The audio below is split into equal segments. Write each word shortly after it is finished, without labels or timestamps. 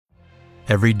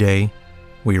Every day,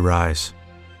 we rise,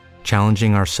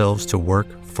 challenging ourselves to work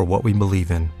for what we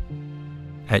believe in.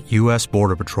 At U.S.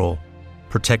 Border Patrol,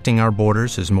 protecting our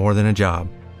borders is more than a job.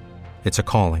 It's a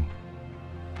calling.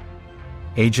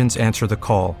 Agents answer the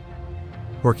call,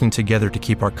 working together to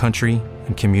keep our country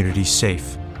and communities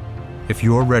safe. If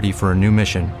you're ready for a new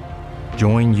mission,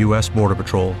 join U.S. Border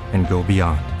Patrol and go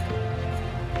beyond.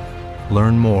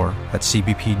 Learn more at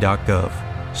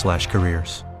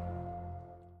cbp.gov/careers.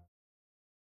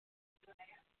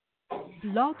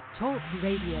 Blog Talk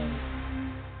Radio.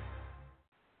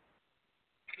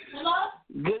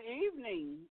 Good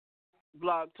evening,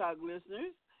 Blog Talk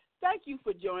listeners. Thank you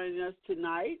for joining us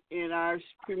tonight in our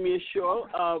premiere show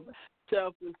of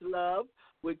Selfless Love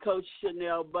with Coach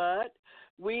Chanel Budd.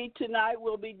 We tonight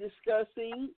will be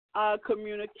discussing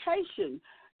communication.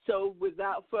 So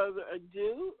without further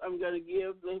ado, I'm going to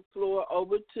give the floor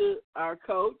over to our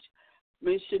coach,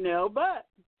 Ms. Chanel Budd.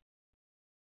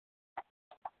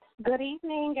 Good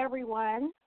evening,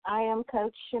 everyone. I am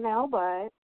Coach Chanel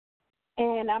Budd,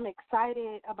 and I'm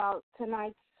excited about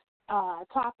tonight's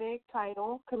topic,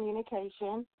 title,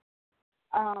 communication.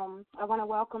 I want to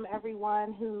welcome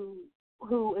everyone who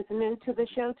is new to the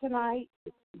show tonight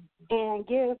and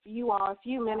give you all a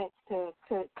few minutes to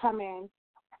come in,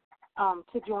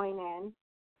 to join in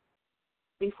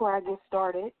before I get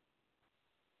started.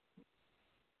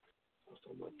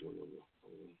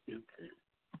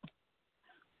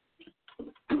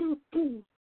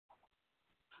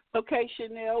 Okay,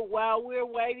 Chanel, while we're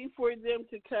waiting for them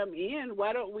to come in,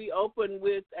 why don't we open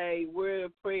with a word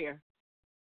of prayer?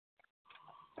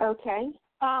 Okay.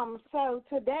 So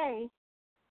today,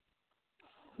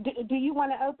 do you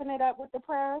want to open it up with the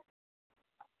prayer?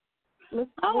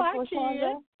 I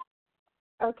can.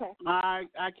 Okay. I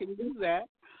can do that.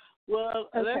 Well,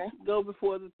 Let's go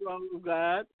before the throne of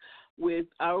God with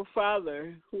our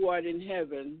Father who art in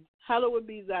heaven. Hallowed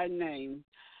be thy name.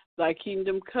 Thy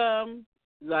kingdom come,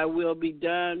 thy will be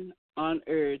done on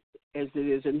earth as it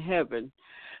is in heaven.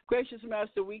 Gracious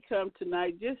Master, we come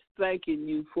tonight just thanking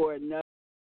you for another.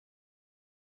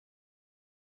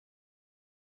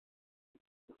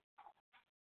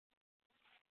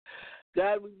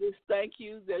 God, we just thank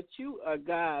you that you are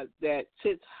God that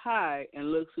sits high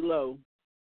and looks low.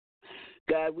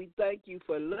 God, we thank you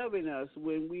for loving us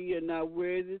when we are not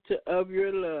worthy of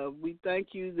your love. We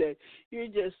thank you that you're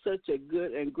just such a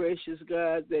good and gracious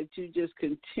God that you just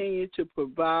continue to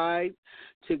provide,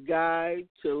 to guide,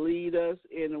 to lead us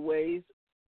in the ways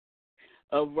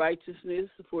of righteousness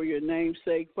for your name's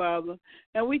sake, Father.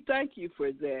 And we thank you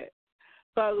for that.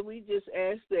 Father, we just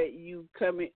ask that you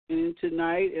come in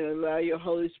tonight and allow your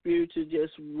Holy Spirit to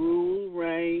just rule,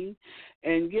 reign,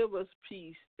 and give us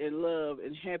peace and love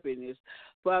and happiness.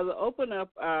 Father, open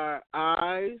up our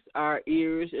eyes, our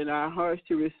ears, and our hearts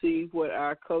to receive what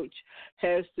our coach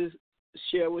has to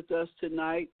share with us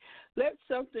tonight. Let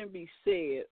something be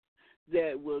said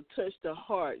that will touch the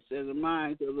hearts and the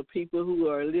minds of the people who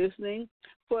are listening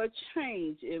for a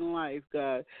change in life,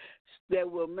 God, that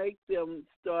will make them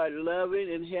start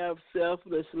loving and have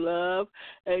selfless love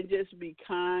and just be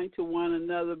kind to one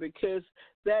another, because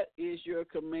that is your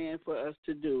command for us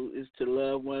to do, is to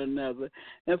love one another.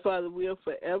 And, Father, we'll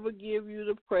forever give you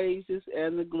the praises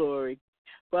and the glory.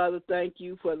 Father, thank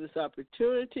you for this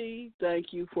opportunity.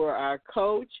 Thank you for our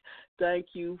coach. Thank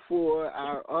you for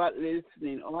our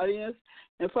listening audience.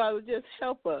 And, Father, just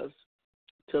help us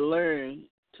to learn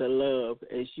to love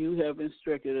as you have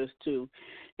instructed us to.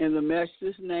 In the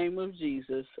matchless name of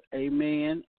Jesus,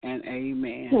 amen and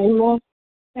amen. Amen.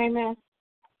 Amen.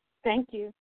 Thank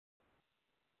you.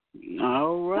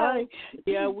 All right.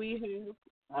 Yeah, we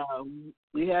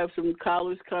have some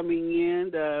callers coming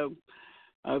in.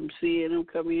 I'm seeing them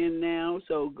come in now.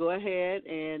 So go ahead,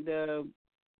 and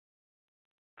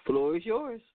floor is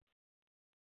yours.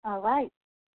 All right.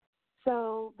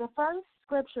 So the first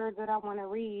scripture that I want to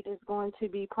read is going to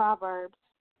be Proverbs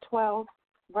 12,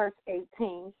 verse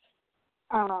 18.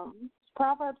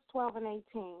 Proverbs 12 and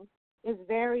 18 is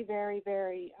very, very,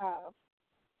 very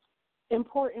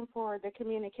important for the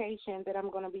communication that I'm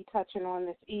going to be touching on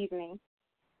this evening.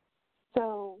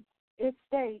 So it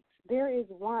states, there is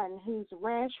one whose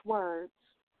rash words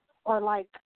are like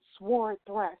sword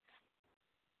thrusts,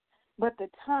 but the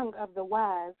tongue of the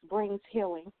wise brings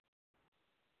healing.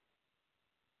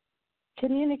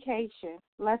 Communication,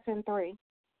 lesson 3.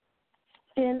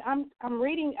 And I'm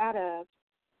reading out of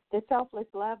the Selfless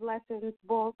Love Lessons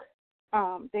book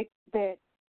that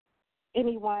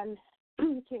anyone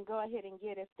can go ahead and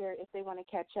get if they want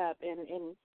to catch up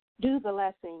and do the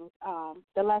lessons.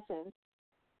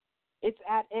 It's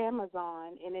at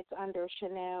Amazon, and it's under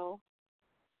Chanel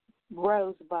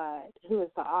Rosebud, who is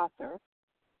the author.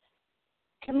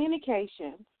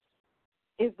 Communication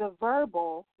is the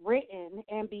verbal, written,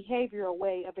 and behavioral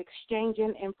way of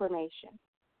exchanging information.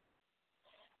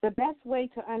 The best way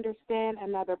to understand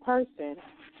another person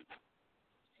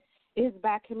is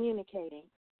by communicating.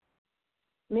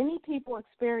 Many people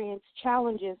experience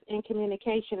challenges in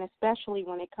communication, especially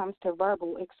when it comes to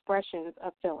verbal expressions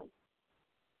of feelings.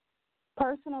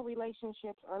 Personal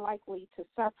relationships are likely to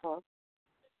suffer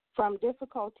from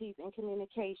difficulties in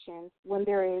communication when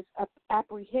there is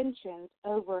apprehension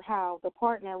over how the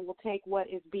partner will take what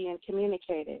is being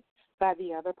communicated by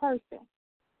the other person.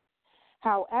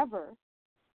 However,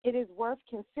 it is worth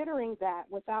considering that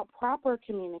without proper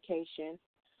communication,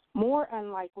 more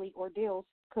unlikely ordeals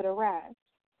could arise.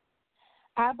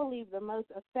 I believe the most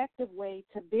effective way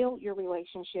to build your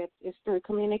relationships is through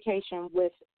communication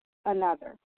with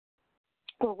another,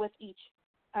 or with each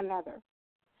another.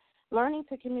 Learning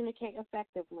to communicate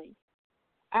effectively.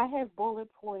 I have bullet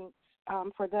points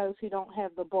for those who don't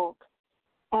have the book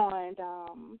on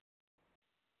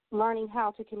learning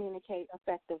how to communicate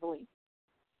effectively.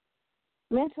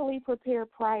 Mentally prepare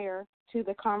prior to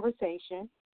the conversation.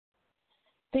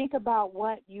 Think about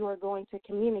what you are going to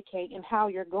communicate and how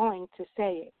you're going to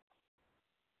say it.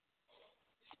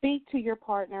 Speak to your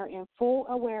partner in full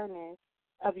awareness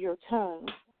of your tone,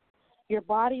 your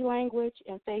body language,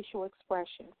 and facial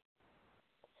expression.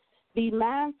 Be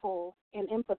mindful and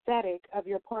empathetic of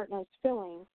your partner's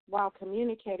feelings while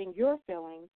communicating your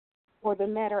feelings or the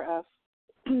matter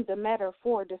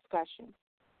for discussion.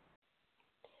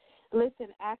 Listen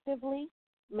actively,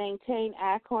 maintain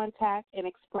eye contact, and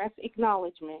express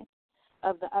acknowledgement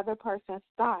of the other person's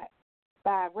thought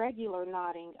by regular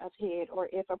nodding of head or,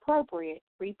 if appropriate,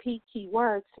 repeat key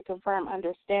words to confirm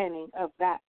understanding of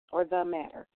that or the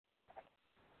matter.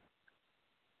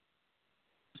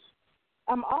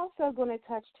 I'm also going to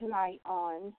touch tonight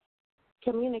on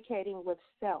communicating with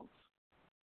self,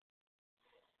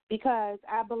 because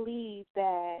I believe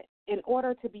that in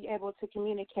order to be able to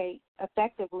communicate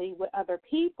effectively with other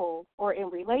people or in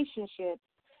relationships,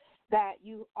 that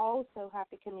you also have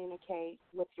to communicate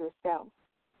with yourself.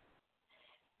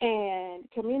 And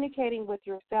communicating with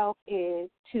yourself is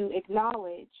to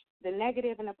acknowledge the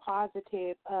negative and the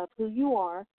positive of who you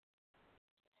are,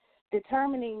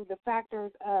 determining the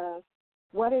factors of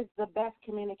what is the best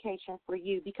communication for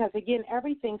you, because, again,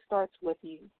 everything starts with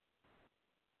you.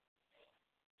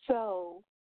 So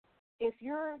if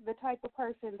you're the type of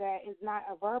person that is not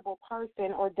a verbal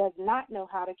person or does not know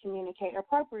how to communicate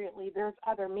appropriately, there's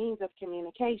other means of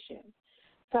communication,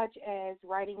 such as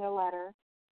writing a letter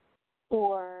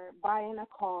or buying a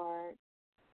card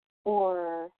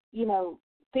or,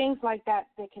 things like that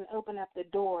that can open up the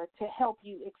door to help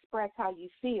you express how you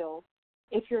feel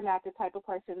if you're not the type of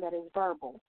person that is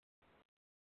verbal.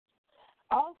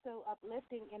 Also,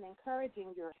 uplifting and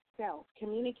encouraging yourself,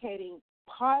 communicating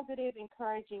positive,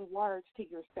 encouraging words to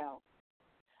yourself.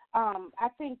 I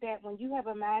think that when you have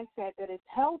a mindset that is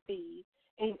healthy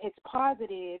and it's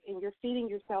positive and you're feeding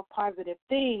yourself positive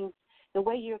things, the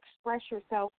way you express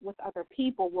yourself with other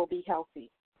people will be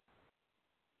healthy.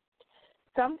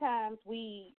 Sometimes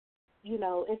we,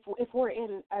 if we're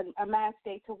in a mind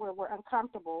state to where we're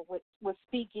uncomfortable with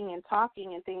speaking and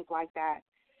talking and things like that,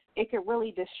 it could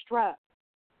really disrupt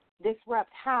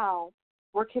how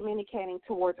we're communicating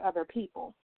towards other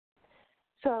people.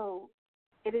 So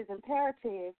it is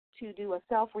imperative to do a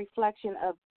self-reflection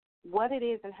of what it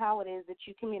is and how it is that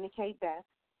you communicate best.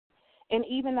 And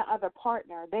even the other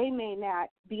partner, they may not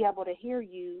be able to hear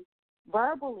you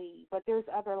verbally, but there's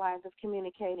other lines of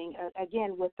communicating,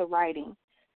 again, with the writing,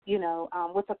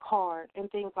 with a card and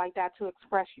things like that to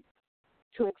express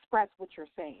what you're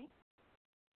saying.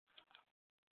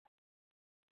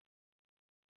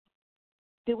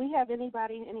 Do we have any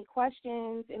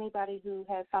questions, anybody who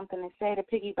has something to say to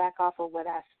piggyback off of what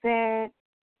I said?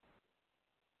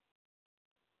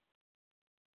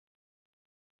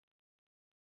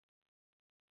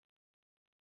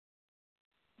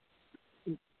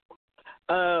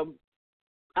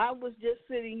 I was just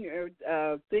sitting here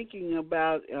thinking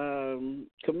about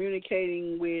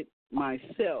communicating with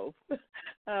myself.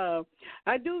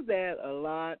 I do that a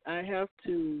lot. I have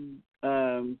to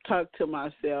talk to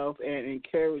myself and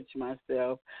encourage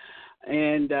myself,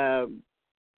 and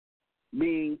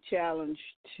being challenged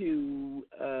to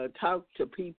talk to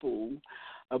people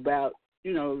about,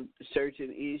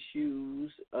 certain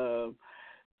issues.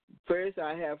 First,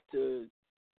 I have to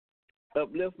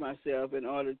uplift myself in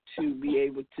order to be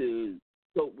able to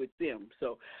cope with them.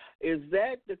 So is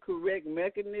that the correct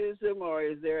mechanism, or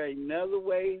is there another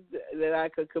way that I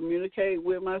could communicate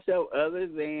with myself other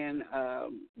than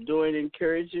doing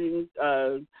encouraging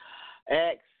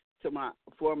acts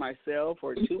for myself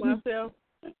or to myself?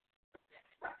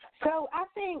 So I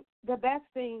think the best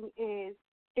thing is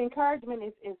encouragement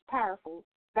is powerful.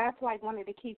 That's like one of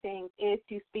the key things is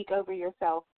to speak over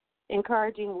yourself,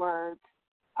 encouraging words,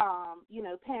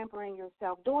 pampering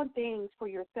yourself, doing things for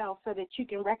yourself so that you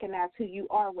can recognize who you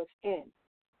are within.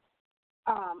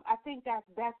 I think that's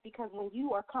best because when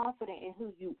you are confident in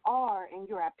who you are and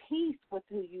you're at peace with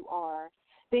who you are,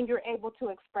 then you're able to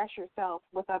express yourself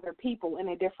with other people in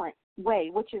a different way,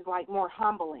 which is like more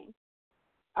humbling.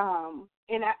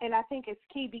 And I think it's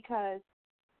key because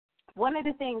one of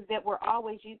the things that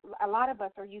a lot of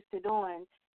us are used to doing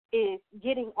is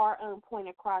getting our own point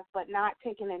across, but not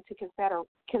taking into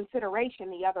consideration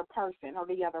the other person or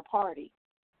the other party.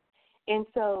 And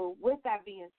so with that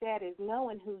being said, is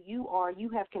knowing who you are, you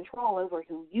have control over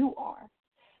who you are.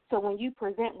 So when you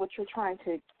present what you're trying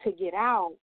to get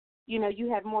out, you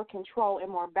have more control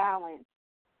and more balance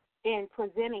in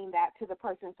presenting that to the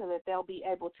person so that they'll be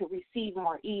able to receive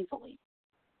more easily.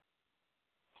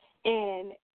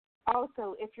 And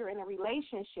also, if you're in a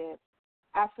relationship,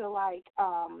 I feel like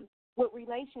with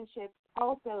relationships,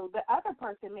 also the other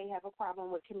person may have a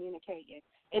problem with communicating,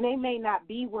 and they may not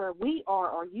be where we are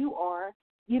or you are,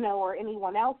 or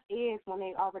anyone else is when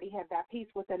they already have that peace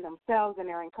within themselves and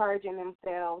they're encouraging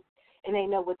themselves and they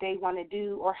know what they want to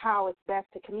do or how it's best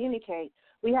to communicate.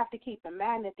 We have to keep in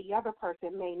mind that the other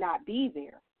person may not be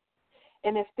there.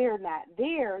 And if they're not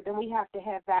there, then we have to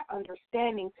have that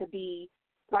understanding to be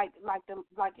like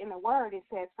in the word it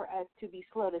says for us to be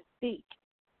slow to speak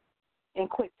and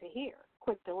quick to hear,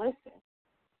 quick to listen.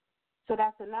 So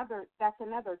that's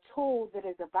another tool that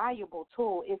is a valuable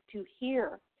tool, is to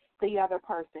hear the other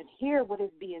person, hear what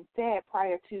is being said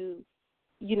prior to,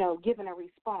 giving a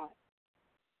response.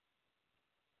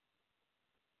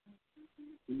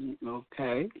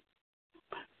 Okay.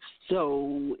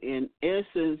 So in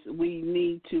essence, we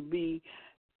need to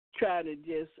try to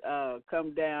just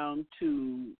come down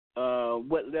to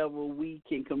what level we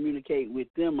can communicate with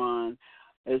them on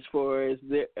as far as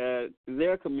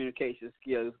their communication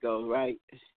skills go, right?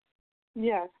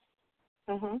 Yes.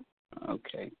 Mhm.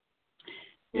 Okay.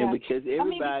 Yeah. And because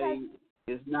everybody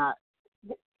is not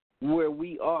where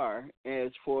we are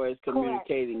as far as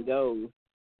communicating goes.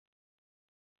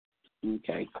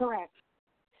 Okay. Correct.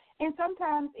 And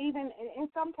sometimes,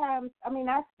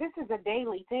 this is a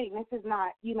daily thing. This is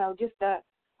not, just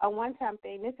a one-time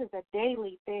thing. This is a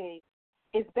daily thing.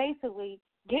 It's basically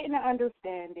getting an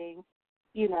understanding,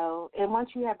 and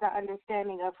once you have that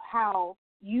understanding of how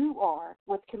you are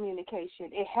with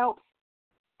communication, it helps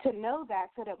to know that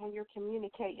so that when you're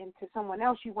communicating to someone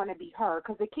else, you want to be heard.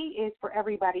 Because the key is for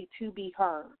everybody to be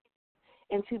heard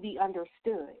and to be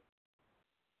understood.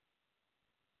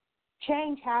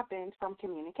 Change happens from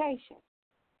communication.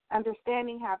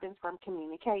 Understanding happens from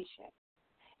communication.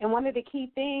 And one of the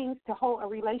key things to hold a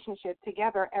relationship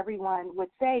together, everyone would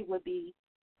say, would be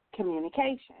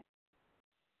communication.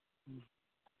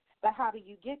 But how do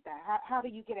you get that? How do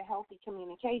you get a healthy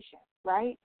communication,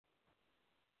 right?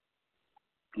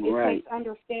 It takes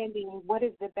understanding what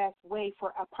is the best way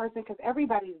for a person, because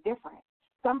everybody's different.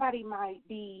 Somebody might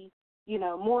be,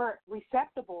 more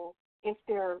receptible if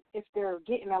they're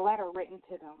getting a letter written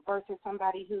to them versus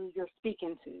somebody who you're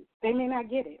speaking to. They may not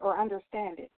get it or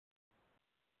understand it.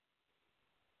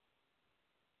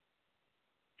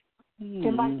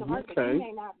 And vice versa, you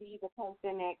may not be the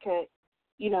person that could,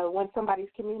 when somebody's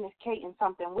communicating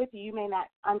something with you, you may not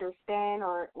understand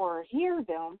or hear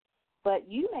them, but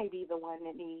you may be the one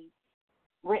that needs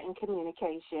written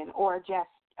communication or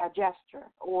a gesture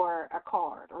or a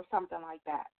card or something like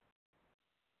that.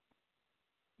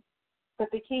 But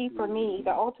the key for me,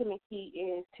 the ultimate key,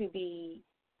 is to be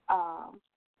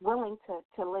willing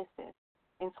to listen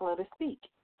and slow to speak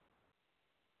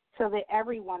so that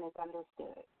everyone is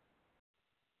understood.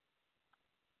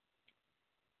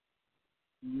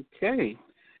 Okay.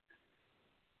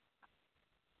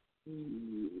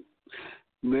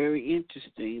 Very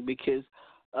interesting, because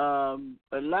a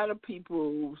lot of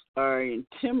people are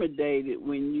intimidated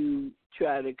when you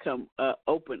try to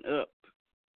open up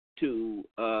to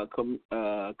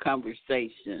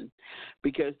conversation,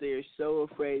 because they're so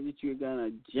afraid that you're going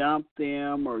to jump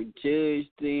them or judge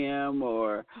them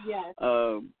or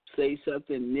say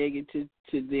something negative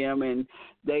to them, and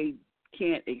they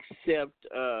can't accept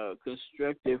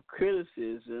constructive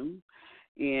criticism,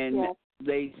 and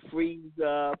they freeze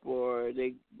up or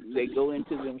they go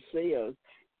into themselves.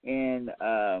 And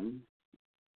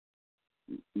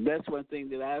That's one thing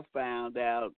that I found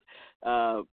out.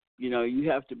 You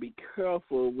have to be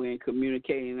careful when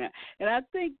communicating that. And I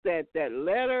think that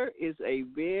letter is a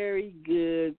very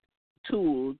good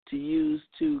tool to use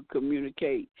to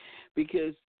communicate,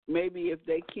 because maybe if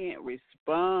they can't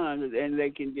respond and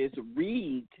they can just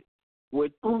read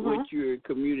what you're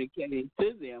communicating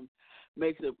to them,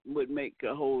 would make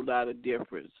a whole lot of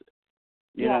difference,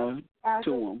 to them.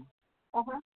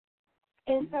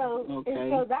 And so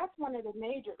that's one of the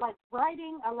major, like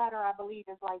writing a letter, I believe,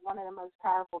 is like one of the most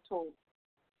powerful tools.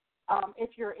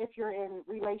 If you're in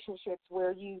relationships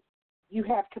where you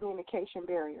have communication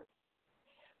barriers.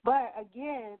 But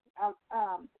again,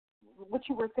 what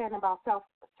you were saying about self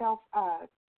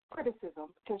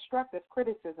criticism, constructive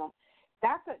criticism,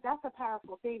 that's a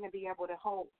powerful thing to be able to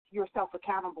hold yourself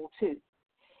accountable to.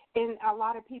 And a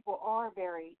lot of people are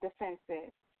very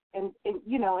defensive and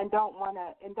don't want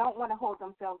to hold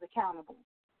themselves accountable.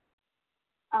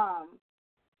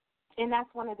 And that's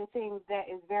one of the things that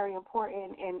is very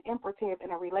important and imperative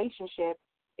in a relationship,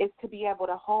 is to be able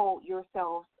to hold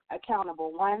yourselves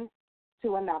accountable, one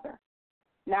to another,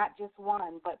 not just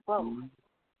one, but both.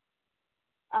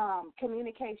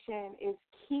 Communication is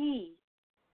key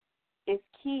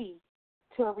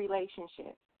to a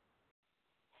relationship.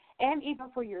 And even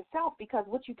for yourself, because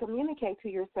what you communicate to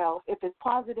yourself, if it's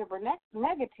positive or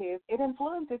negative, it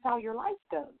influences how your life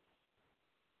goes.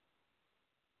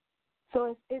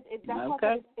 So that's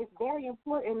why it's very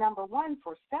important, number one,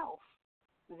 for self,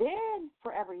 then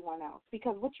for everyone else,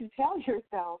 because what you tell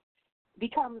yourself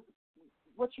becomes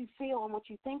what you feel and what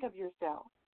you think of yourself,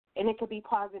 and it could be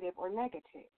positive or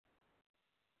negative.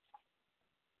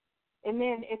 And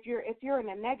then if you're in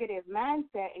a negative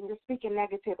mindset and you're speaking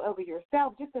negative over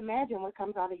yourself, just imagine what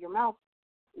comes out of your mouth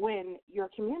when you're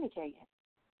communicating.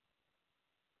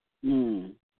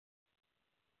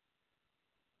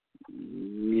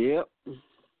 Yep.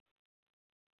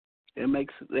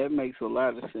 That makes a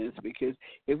lot of sense, because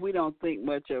if we don't think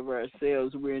much of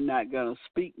ourselves, we're not going to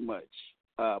speak much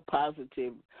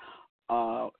positivity,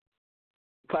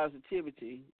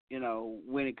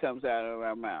 when it comes out of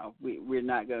our mouth. We're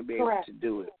not going to be able to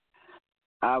do it.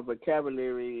 Our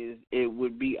vocabulary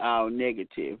would be our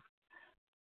negative.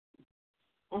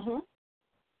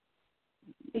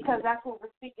 Because that's what we're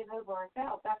speaking over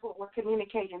ourselves. That's what we're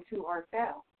communicating to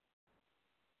ourselves.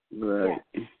 Right.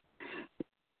 Yeah.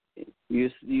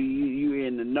 You're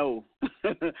in the know.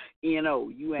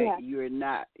 You ain't. You're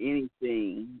not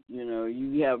anything.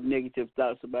 You have negative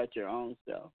thoughts about your own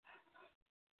self.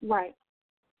 Right.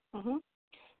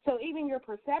 So even your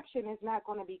perception is not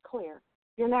going to be clear.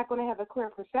 You're not going to have a clear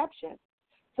perception.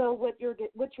 So what you're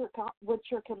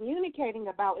communicating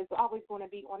about is always going to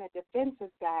be on a defensive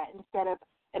side instead of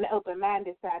an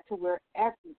open-minded side, to where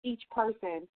each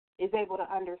person is able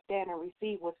to understand and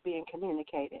receive what's being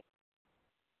communicated.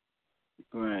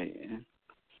 Right.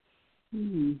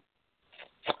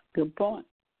 Good point.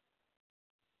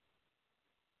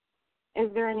 Is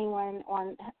there anyone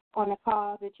on the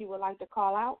call that you would like to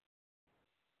call out?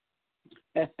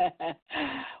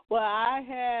 Well, I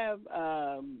have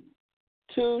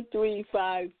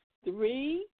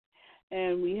 2353,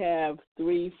 and we have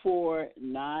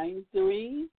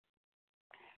 3493.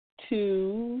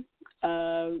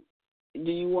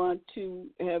 Do you want to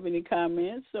have any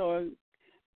comments or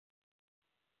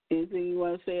anything you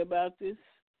want to say about this?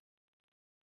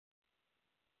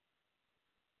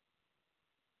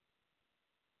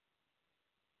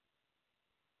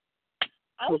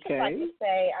 I would just like to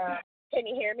say, can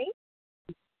you hear me?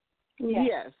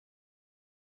 Yes.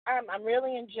 I'm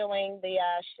really enjoying the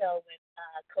show with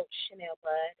Coach Chanel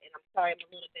Budd, and I'm sorry I'm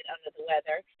a little bit under the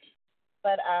weather.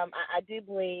 But I do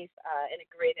believe and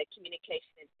agree that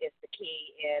communication is the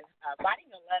key. And writing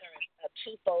a letter is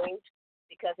twofold,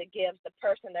 because it gives the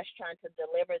person that's trying to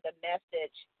deliver the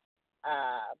message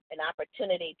an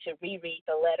opportunity to reread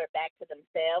the letter back to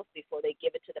themselves before they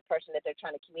give it to the person that they're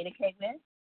trying to communicate with.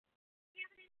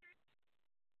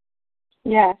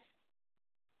 Yes.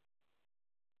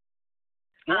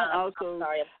 Also,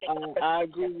 I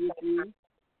agree with you.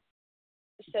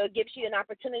 So it gives you an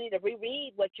opportunity to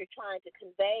reread what you're trying to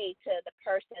convey to the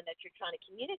person that you're trying to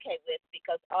communicate with,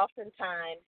 because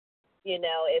oftentimes,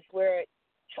 if we're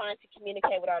trying to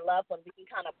communicate with our loved one, we can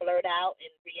kind of blurt out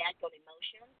and react on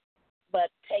emotions.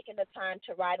 But taking the time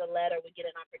to write a letter, we get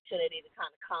an opportunity to kind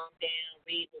of calm down,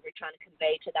 read what we're trying to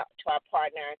convey to our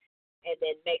partner, and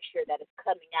then make sure that it's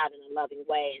coming out in a loving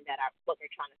way and that what we're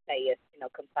trying to say is,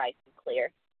 concise and clear.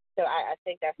 So I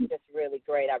think that's just really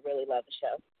great. I really love the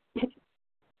show.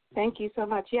 Thank you so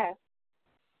much. Yes.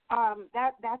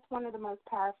 That's one of the most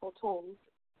powerful tools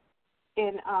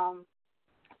in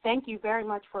Thank you very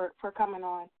much for coming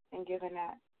on and giving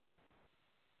that.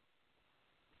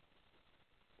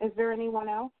 Is there anyone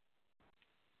else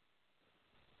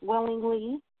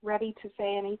willingly ready to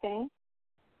say anything?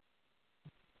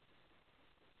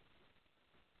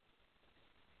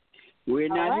 We're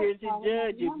not right, here to well,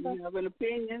 judge. remember.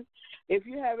 If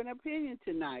you have an opinion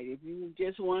tonight, if you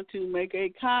just want to make a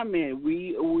comment,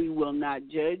 we will not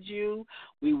judge you.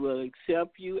 We will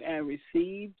accept you and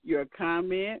receive your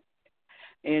comment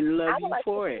and love you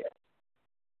for it.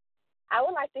 I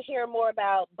would like to hear more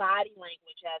about body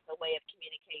language as a way of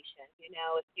communication. You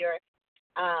know, if you're,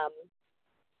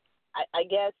 I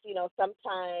guess, you know,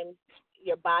 sometimes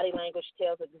your body language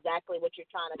tells exactly what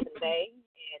you're trying to convey,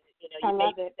 and you know, you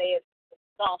may say it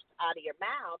soft out of your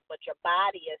mouth, but your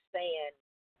body is saying,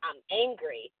 "I'm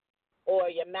angry," or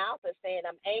your mouth is saying,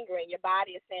 "I'm angry," and your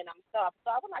body is saying, "I'm soft."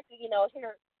 So I would like to, you know,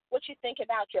 hear what you think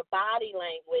about your body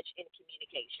language in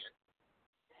communication.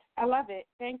 I love it.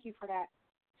 Thank you for that.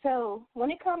 So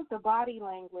when it comes to body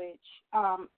language,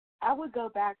 I would go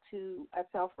back to a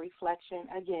self-reflection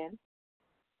again.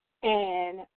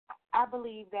 And I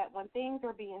believe that when things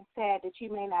are being said that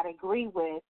you may not agree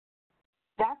with,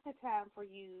 that's the time for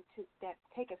you to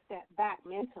take a step back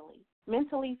mentally,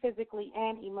 physically,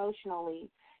 and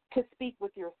emotionally, to speak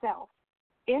with yourself.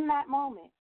 In that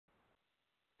moment,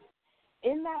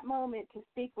 to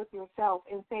speak with yourself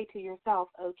and say to yourself,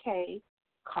 okay,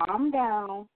 calm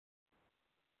down,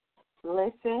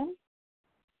 listen,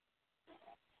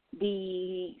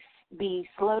 be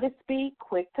slow to speak,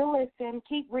 quick to listen,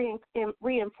 keep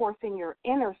reinforcing your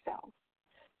inner self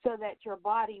so that your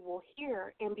body will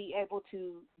hear and be able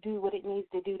to do what it needs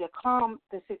to do to calm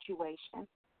the situation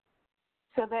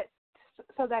so that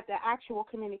the actual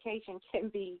communication can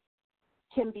be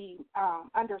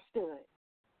understood.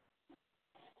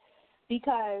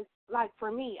 Because, like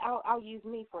for me, I'll use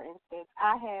me for instance.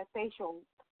 I have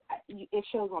it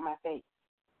shows on my face.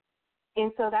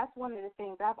 And so that's one of the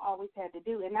things I've always had to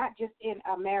do, and not just in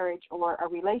a marriage or a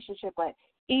relationship, but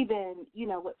even, you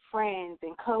know, with friends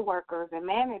and coworkers and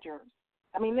managers.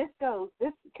 I mean, this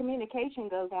communication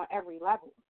goes on every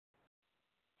level.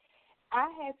 I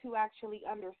had to actually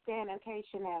understand, okay,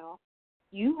 Chanel,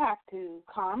 you have to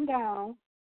calm down.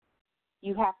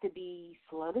 You have to be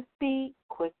slow to speak,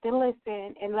 quick to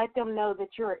listen, and let them know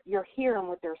that you're hearing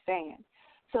what they're saying.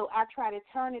 So I try to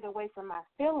turn it away from my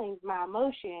feelings, my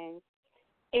emotions,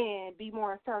 and be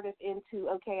more assertive into,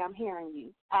 okay, I'm hearing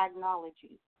you. I acknowledge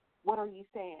you. What are you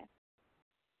saying?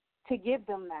 To give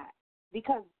them that,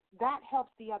 because that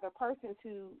helps the other person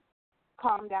to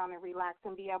calm down and relax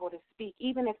and be able to speak,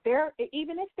 even if they're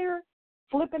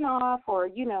flipping off or,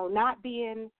 you know, not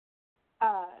being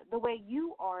the way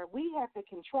you are. We have the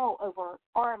control over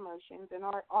our emotions and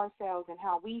ourselves and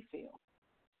how we feel.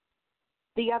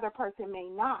 The other person may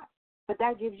not, but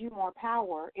that gives you more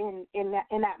power in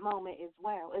that moment as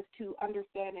well, is to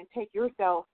understand and take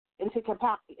yourself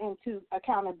into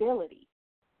accountability.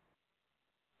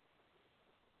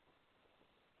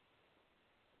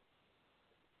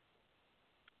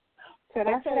 So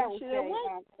that's what I would say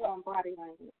on body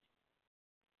language.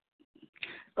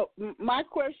 Oh, my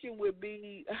question would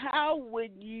be, how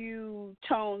would you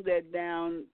tone that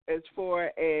down as far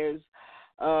as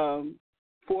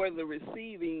for the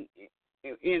receiving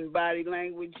in body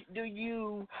language? Do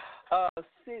you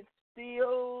sit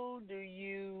still? Do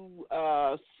you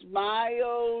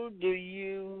smile? Do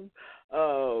you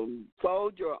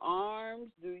fold your arms?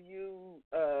 Do you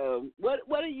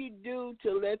what do you do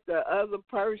to let the other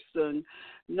person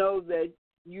know that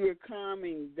you're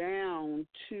calming down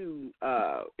to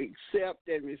accept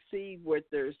and receive what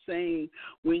they're saying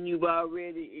when you've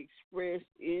already expressed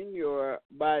in your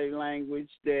body language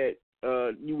that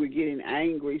you were getting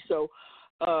angry? So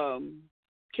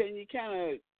can you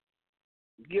kind of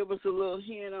give us a little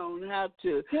hint on how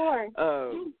to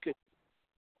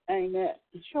contain that?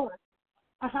 Sure.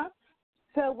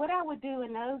 So what I would do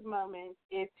in those moments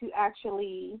is to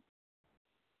actually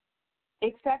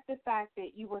accept the fact that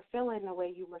you were feeling the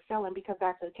way you were feeling, because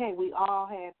that's okay. We all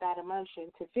have that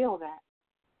emotion to feel that.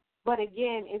 But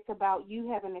again, it's about you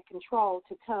having the control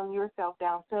to tone yourself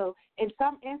down. So in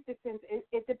some instances,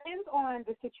 it depends on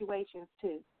the situations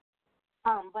too.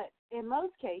 But in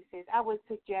most cases, I would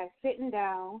suggest sitting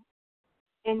down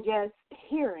and just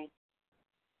hearing.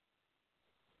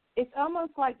 It's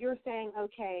almost like you're saying,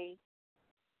 okay,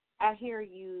 I hear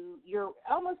you. You're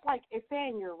almost like it's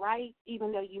saying you're right,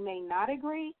 even though you may not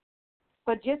agree,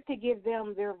 but just to give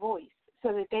them their voice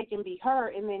so that they can be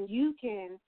heard. And then you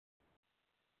can,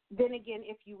 then again,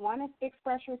 if you want to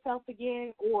express yourself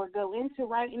again or go into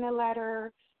writing a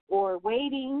letter or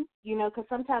waiting, you know, because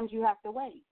sometimes you have to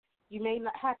wait. You may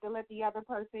not have to let the other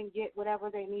person get whatever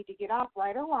they need to get off,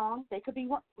 right or wrong. They could be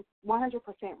 100%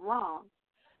 wrong.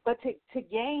 But to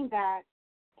gain that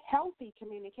healthy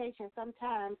communication,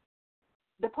 sometimes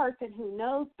the person who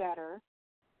knows better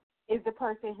is the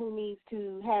person who needs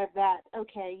to have that,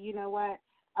 okay, you know what,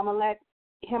 I'm going to let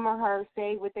him or her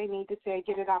say what they need to say,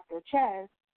 get it off their chest,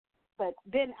 but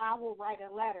then I will write a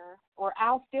letter, or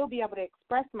I'll still be able to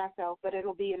express myself, but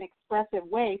it'll be an expressive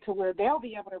way to where they'll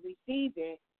be able to receive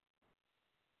it,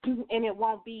 and it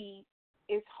won't be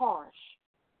as harsh.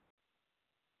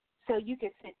 So you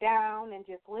can sit down and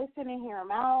just listen and hear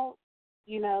them out.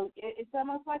 You know, it's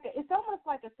almost like a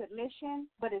submission,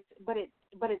 but it's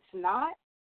not.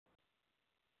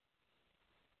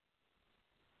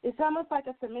 It's almost like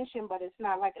a submission, but it's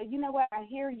not. Like, you know what, I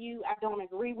hear you, I don't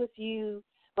agree with you,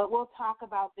 but we'll talk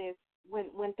about this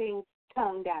when things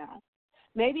tone down.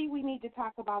 Maybe we need to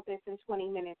talk about this in 20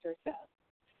 minutes or so.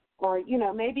 Or, you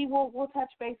know, maybe we'll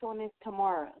touch base on this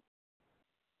tomorrow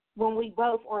when we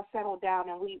both are settled down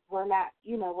and we're not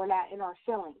in our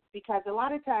feelings. Because a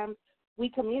lot of times we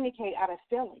communicate out of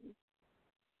feelings.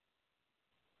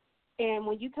 And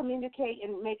when you communicate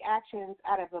and make actions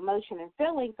out of emotion and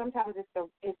feeling, sometimes it's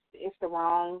the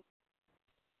wrong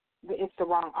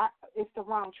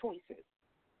choices.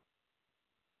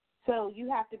 So you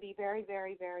have to be very,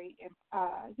 very, very,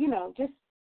 just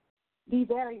be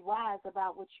very wise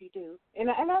about what you do. And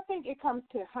I think it comes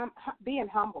to being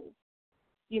humble.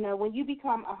 You know, when you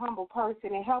become a humble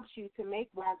person, it helps you to make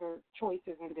wiser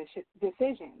choices and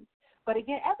decisions. But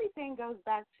again, everything goes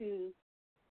back to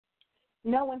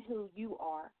knowing who you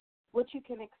are, what you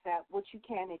can accept, what you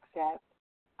can't accept,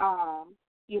 how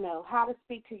to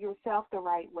speak to yourself the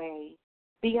right way,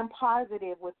 being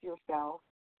positive with yourself.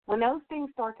 When those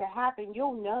things start to happen,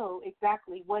 you'll know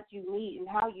exactly what you need and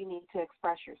how you need to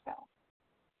express yourself.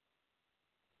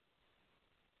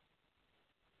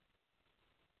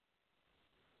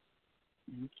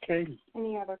 Okay.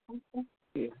 Any other questions?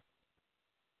 Yeah.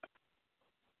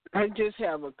 I just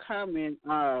have a comment.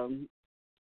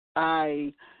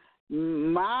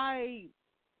 My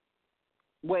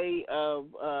way of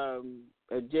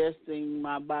adjusting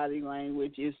my body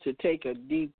language is to take a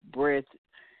deep breath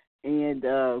and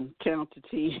count to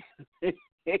 10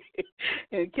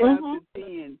 and count to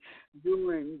 10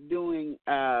 during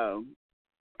a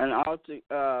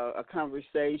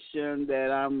conversation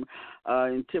that I'm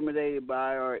intimidated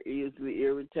by or easily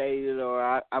irritated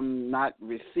or I'm not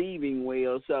receiving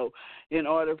well. So in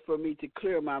order for me to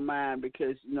clear my mind,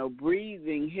 because,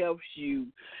 breathing helps you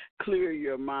clear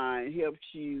your mind, helps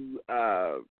you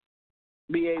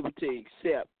be able to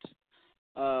accept,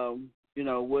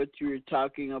 what you're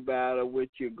talking about or what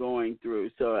you're going through.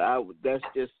 So that's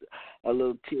just a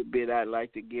little tidbit I'd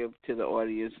like to give to the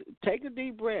audience. Take a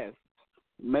deep breath.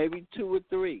 Maybe 2 or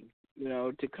 3,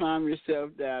 to calm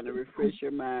yourself down and refresh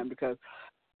your mind, because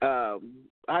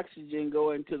oxygen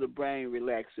going to the brain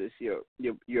relaxes your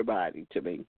body. To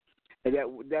me, and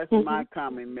that's my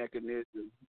calming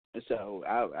mechanism. So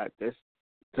that's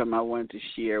something I wanted to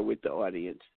share with the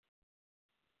audience.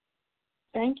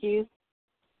 Thank you.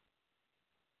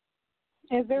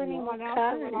 Is there anyone else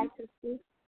who would like to speak?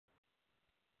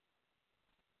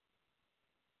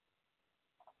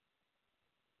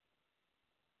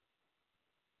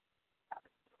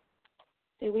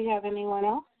 Do we have anyone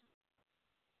else?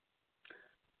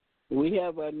 We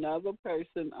have another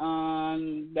person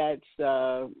on that's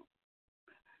there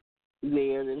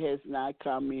that has not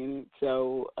commented,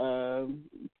 so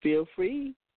feel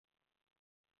free.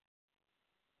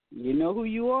 You know who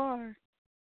you are.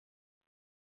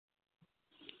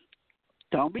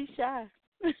 Don't be shy.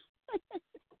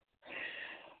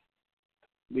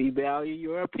 We value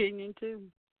your opinion,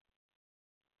 too.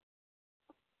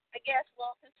 I guess,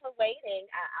 well, since we're waiting,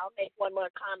 I'll make one more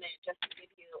comment just to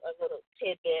give you a little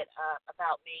tidbit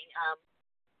about me.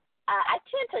 I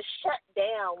tend to shut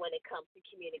down when it comes to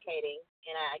communicating,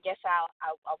 and I guess I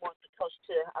want the coach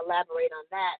to elaborate on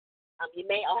that. You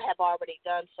may all have already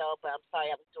done so, but I'm sorry,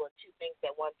 I was doing 2 things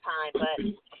at one time. But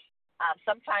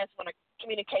sometimes when a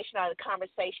communication or a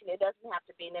conversation, it doesn't have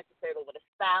to be necessarily with a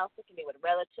spouse. It can be with a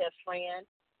relative, friend.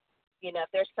 If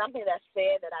there's something that's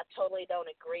said that I totally don't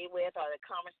agree with, or the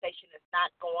conversation is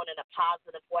not going in a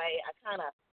positive way, I kind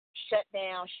of shut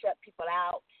down, shut people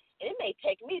out. And it may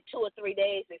take me 2 or 3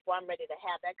 days before I'm ready to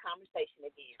have that conversation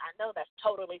again. I know that's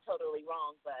totally, totally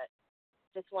wrong, but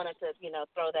just wanted to,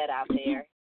 throw that out there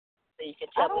so you can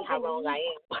tell me how wrong I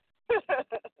am.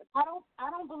 I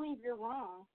don't believe you're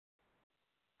wrong.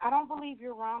 I don't believe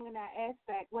you're wrong in that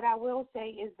aspect. What I will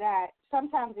say is that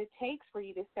sometimes it takes for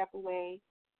you to step away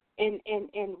and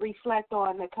reflect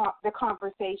on the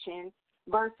conversation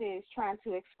versus trying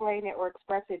to explain it or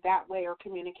express it that way or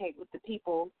communicate with the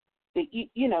people that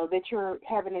you know that you're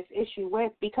having this issue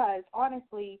with. Because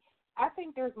honestly, I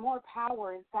think there's more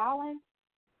power in silence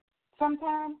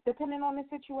sometimes, depending on the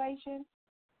situation,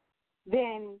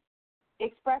 than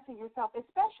expressing yourself,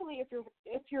 especially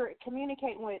if you're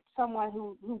communicating with someone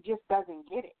who just doesn't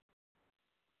get it.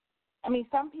 I mean,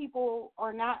 some people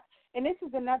are not, and this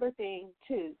is another thing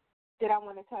too that I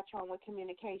want to touch on with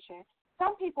communication.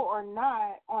 Some people are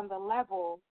not on the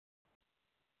level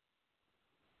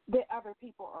that other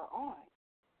people are on.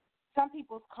 Some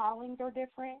people's callings are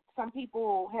different. Some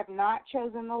people have not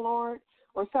chosen the Lord,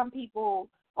 or some people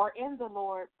are in the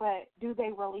Lord, but do they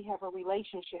really have a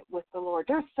relationship with the Lord?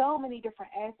 There's so many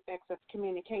different aspects of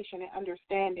communication and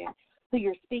understanding who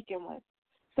you're speaking with.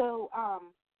 So I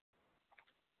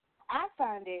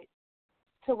find it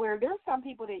to where there's some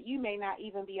people that you may not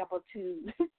even be able to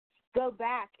go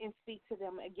back and speak to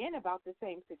them again about the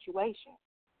same situation.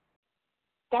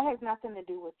 That has nothing to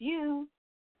do with you,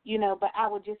 you know, but I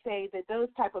would just say that those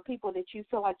type of people that you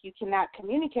feel like you cannot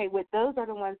communicate with, those are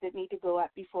the ones that need to go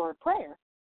up before prayer.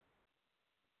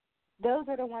 Those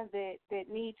are the ones that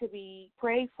need to be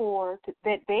prayed for,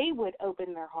 that they would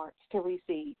open their hearts to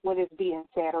receive what is being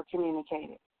said or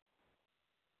communicated.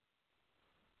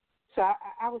 So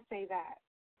I would say that.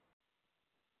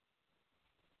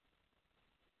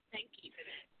 Thank you for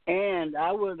that. And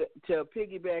I would, to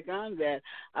piggyback on that,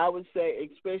 I would say,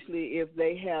 especially if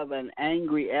they have an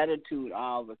angry attitude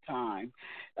all the time,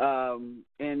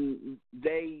 and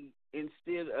they,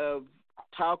 instead of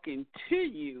talking to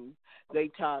you, they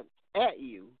talk at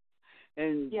you.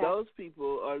 And those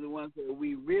people are the ones that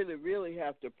we really, really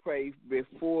have to pray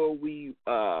before we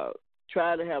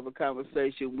try to have a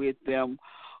conversation with them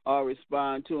or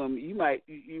respond to them.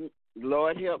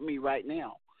 Lord, help me right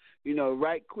now. You know,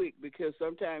 right quick, because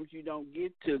sometimes you don't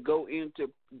get to go into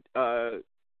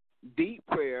deep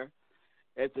prayer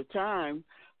at the time,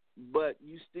 but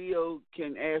you still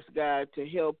can ask God to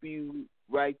help you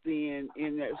right then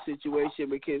in that situation,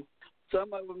 because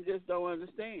some of them just don't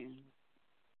understand.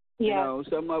 Yeah. You know,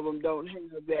 some of them don't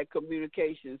have that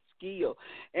communication skill.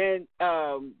 And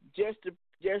just to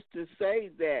say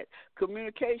that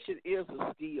communication is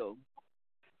a skill.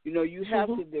 You know, you have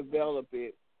to develop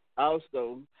it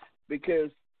also, because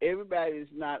everybody is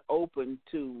not open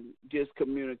to just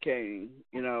communicating,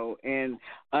 you know, and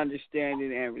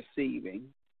understanding and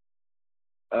receiving.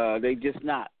 They just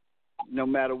not. No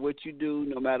matter what you do,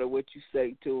 no matter what you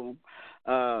say to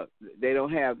them, they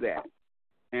don't have that.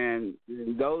 And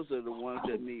those are the ones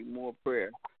that need more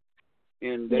prayer.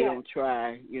 And they don't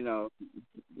try, you know,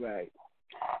 right.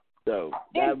 So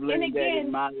I've learned that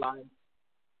in my life.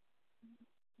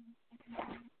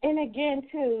 And again,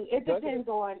 too, it depends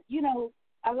on, you know,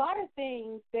 a lot of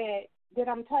things that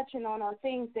I'm touching on are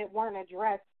things that weren't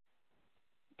addressed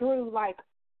through, like,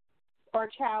 our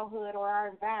childhood or our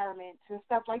environments and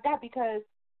stuff like that, because,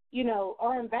 you know,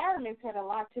 our environments had a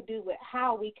lot to do with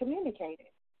how we communicated.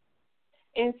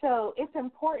 And so it's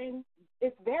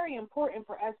very important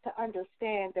for us to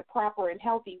understand the proper and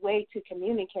healthy way to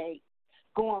communicate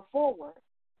going forward,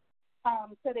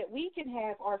 so that we can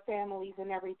have our families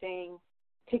and everything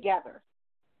together.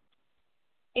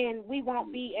 And we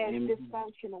won't be as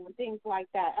dysfunctional and things like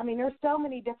that. I mean, there's so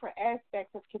many different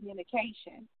aspects of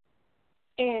communication.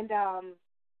 And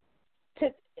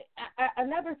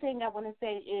another thing I want to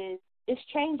say is it's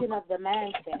changing of the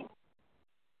mindset.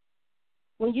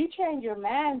 When you change your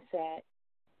mindset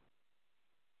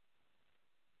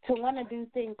to want to do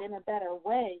things in a better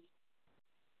way,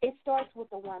 it starts with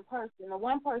the one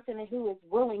person who is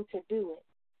willing to do it.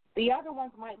 The other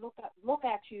ones might look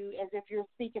at you as if you're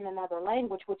speaking another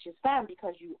language, which is fine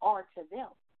because you are to them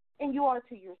and you are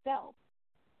to yourself.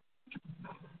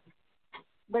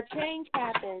 But change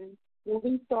happens when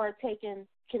we start taking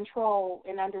control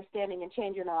and understanding and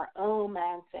changing our own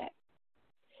mindset.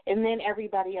 And then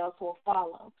everybody else will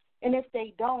follow. And if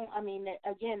they don't, I mean,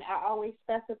 again, I always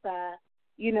specify,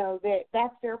 you know,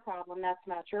 that's their problem. That's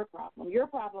not your problem. Your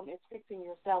problem is fixing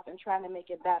yourself and trying to make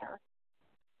it better.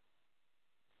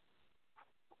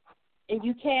 And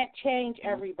you can't change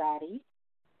everybody.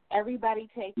 Everybody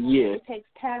takes it takes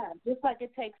time. Just like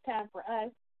it takes time for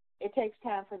us, it takes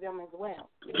time for them as well.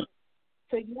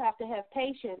 So you have to have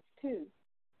patience too,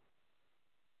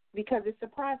 because it's a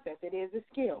process. It is a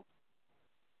skill.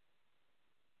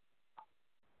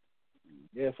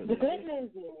 Definitely. The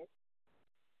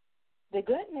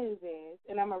good news is,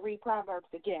 and I'm going to read Proverbs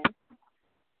again,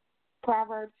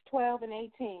 Proverbs 12 and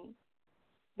 18.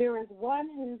 There is one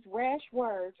whose rash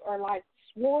words are like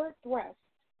sword thrusts,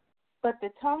 but the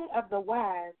tongue of the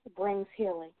wise brings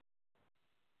healing.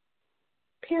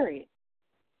 period.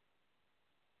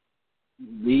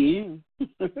 The end.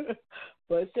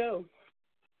 For sure.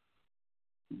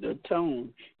 The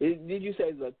tone. Did you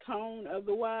say the tone of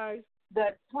the wise?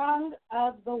 The tongue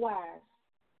of the wise.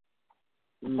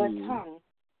 The tongue.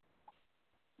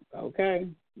 Okay.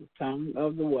 The tongue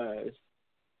of the wise.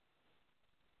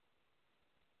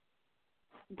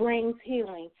 Brings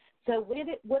healing. So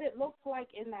what it looks like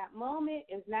in that moment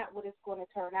is not what it's going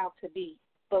to turn out to be.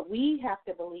 But we have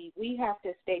to believe, we have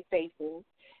to stay faithful,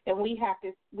 and we have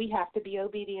to be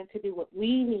obedient to do what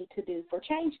we need to do for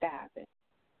change to happen.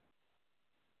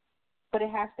 But it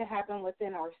has to happen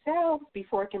within ourselves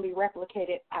before it can be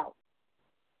replicated out.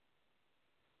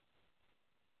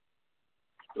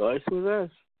 Starts with us.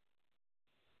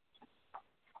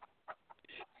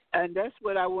 And that's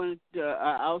what I wanted to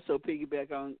also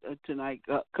piggyback on tonight,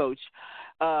 Coach.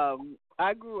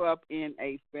 I grew up in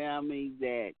a family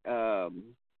that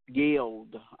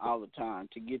yelled all the time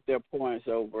to get their points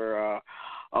over,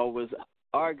 or was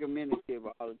argumentative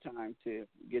all the time to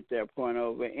get their point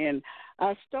over. And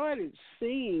I started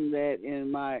seeing that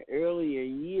in my earlier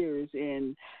years,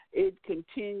 and it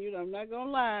continued. I'm not going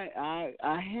to lie.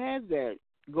 I had that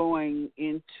going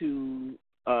into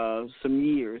some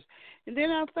years. And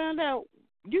then I found out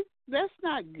that's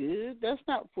not good. That's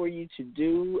not for you to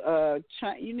do.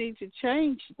 You need to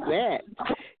change that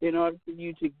in order for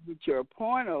you to get your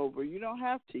point over. You don't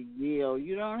have to yell.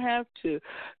 You don't have to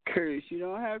curse. You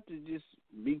don't have to just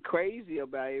be crazy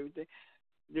about everything.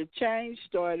 The change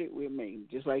started with me.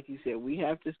 Just like you said, we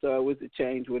have to start with the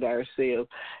change with ourselves.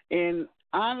 And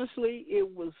honestly,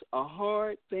 it was a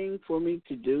hard thing for me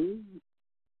to do.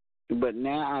 But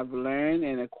now I've learned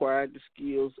and acquired the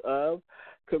skills of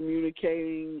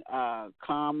communicating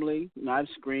calmly, not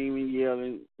screaming,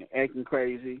 yelling, acting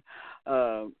crazy.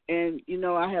 And,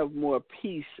 I have more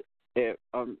peace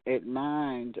at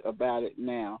mind about it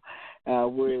now,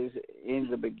 whereas in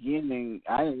the beginning,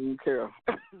 I didn't even care.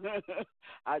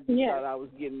 I just thought I was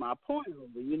getting my point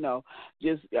over,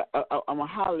 just I'm going to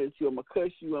holler at you, I'm going to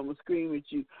cuss you, I'm going to scream at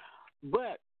you.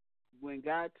 But when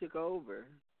God took over,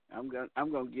 I'm going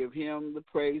to give him the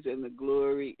praise and the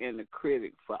glory and the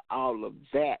credit for all of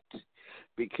that,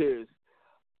 because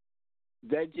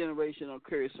that generational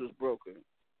curse was broken.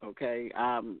 Okay,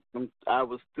 I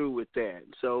was through with that,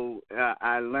 so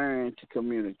I learned to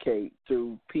communicate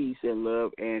through peace and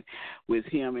love and with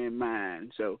him in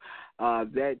mind. So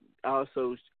that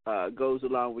also goes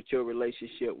along with your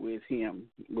relationship with him,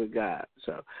 with God.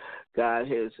 So God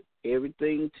has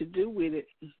everything to do with it.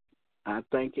 I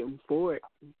thank him for it,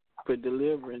 for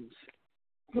deliverance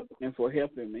and for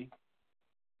helping me.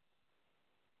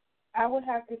 I would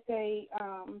have to say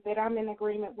that I'm in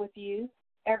agreement with you.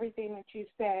 Everything that you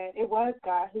said, it was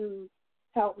God who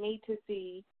helped me to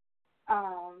see.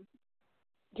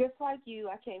 Just like you,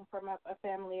 I came from a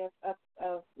family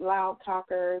of loud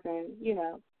talkers and,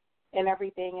 and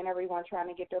everything, and everyone trying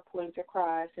to get their points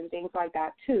across and things like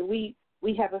that, too. We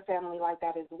have a family like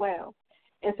that as well.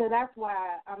 And so that's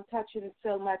why I'm touching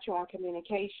so much on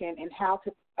communication and how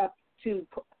to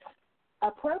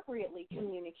appropriately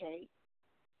communicate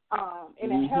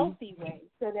in a healthy way,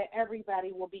 so that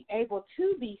everybody will be able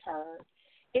to be heard.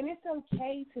 And it's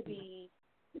okay to be,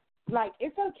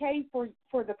 it's okay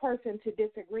for the person to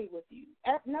disagree with you.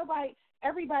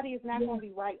 Everybody is not going to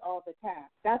be right all the time.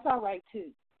 That's all right, too.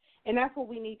 And that's what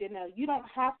we need to know. You don't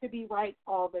have to be right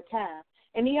all the time.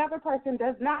 And the other person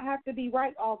does not have to be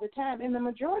right all the time. And the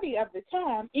majority of the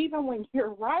time, even when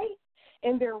you're right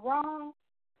and they're wrong,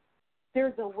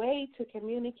 there's a way to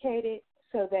communicate it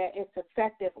so that it's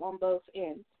effective on both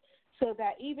ends. So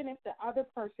that even if the other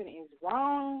person is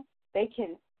wrong, they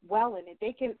can dwell in it.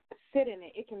 They can sit in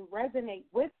it. It can resonate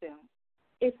with them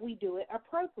if we do it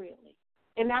appropriately.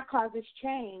 And that causes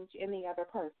change in the other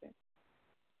person.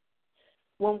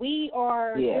 When we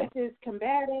are just as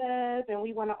combative and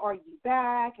we want to argue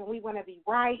back and we want to be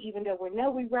right even though we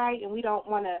know we're right and we don't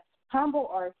want to humble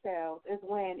ourselves, is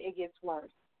when it gets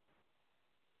worse.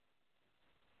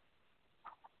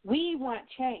 We want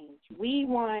change. We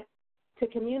want to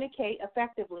communicate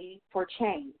effectively for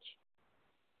change.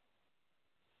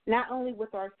 Not only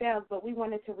with ourselves, but we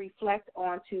want it to reflect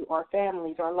onto our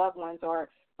families, our loved ones, or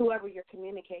whoever you're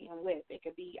communicating with. It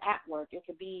could be at work. It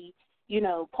could be,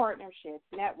 partnerships,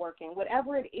 networking,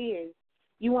 whatever it is.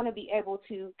 You want to be able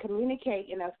to communicate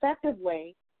in an effective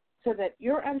way so that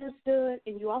you're understood,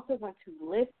 and you also want to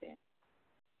listen.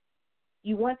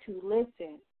 You want to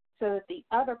listen so that the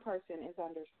other person is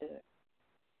understood.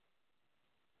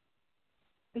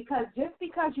 Because just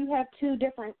because you have two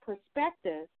different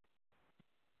perspectives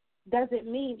doesn't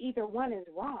mean either one is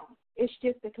wrong. It's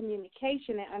just the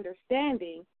communication and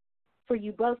understanding for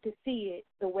you both to see it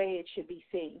the way it should be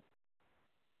seen.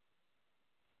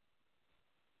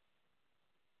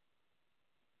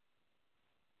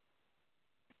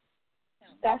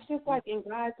 That's just like in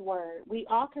God's word. We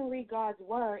all can read God's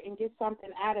word and get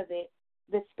something out of it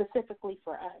that's specifically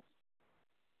for us.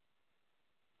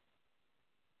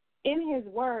 In his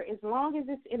word, as long as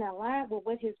it's in line with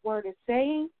what his word is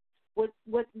saying, what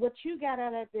you got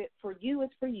out of it for you is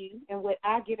for you, and what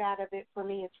I get out of it for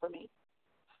me is for me.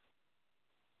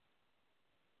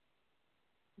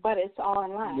 But it's all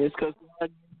in line. Just because God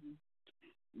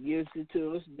gives it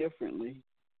to us differently.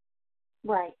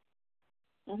 Right.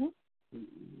 Mm-hmm.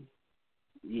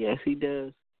 Yes, he does.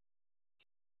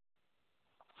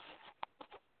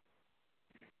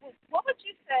 What would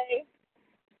you say?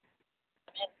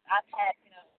 And I've had,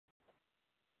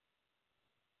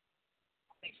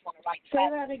 makes you want to write. Say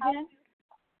that again.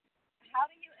 How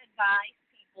do you advise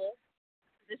people?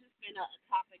 This has been a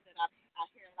topic that I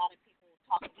hear a lot of people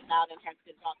talking about and has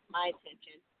been brought to my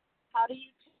attention. How do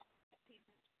you tell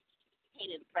people to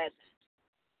paint in the present?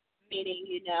 Meaning,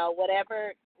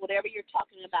 whatever you're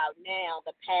talking about now,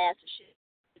 the past should.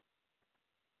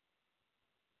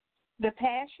 The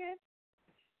passion?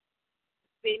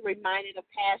 Being reminded of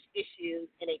past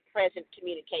issues in a present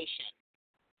communication.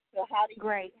 So how do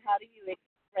you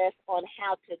express on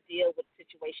how to deal with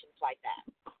situations like that?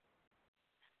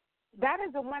 That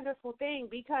is a wonderful thing,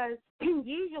 because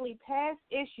usually past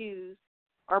issues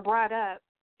are brought up,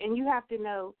 and you have to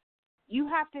know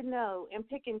and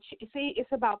pick and see.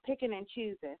 It's about picking and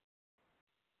choosing.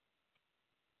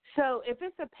 So if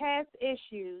it's a past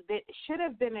issue that should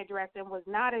have been addressed and was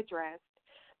not addressed,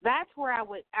 that's where I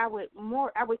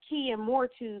would key in more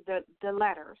to the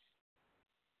letters.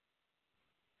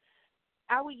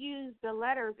 I would use the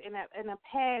letters in a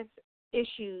past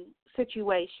issue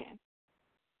situation,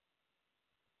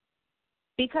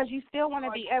 because you still want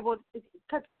to be able to,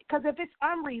 because if it's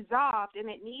unresolved and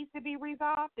it needs to be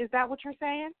resolved, is that what you're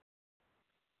saying?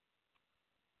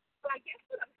 Well, I guess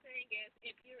what I'm saying is,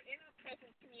 if you're in a present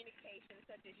communication,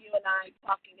 such as you and I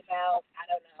talking about, I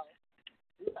don't know,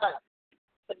 love,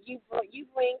 but you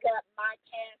bring up my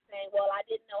past saying, well, I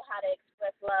didn't know how to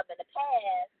express love in the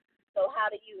past, so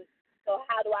how do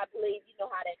I believe you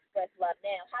know how to express love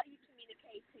now? How do you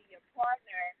communicate to your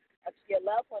partner or to your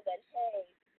loved one that, hey,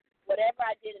 whatever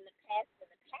I did in the past is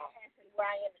in the past, and where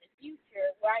I am in the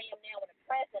future, where I am now in the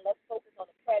present, let's focus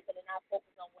on the present and not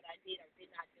focus on what I did or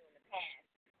did not do in the past.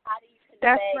 How do you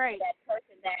convey to that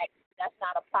person that that's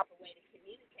not a proper way to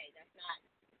communicate? That's not,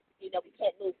 we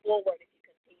can't move forward if you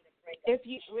continue to bring up.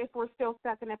 If we're still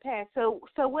stuck in the past. So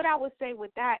what I would say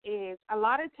with that is, a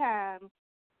lot of times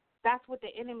that's what the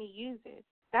enemy uses.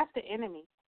 That's the enemy.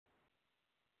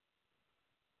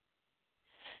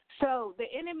 So the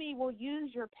enemy will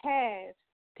use your past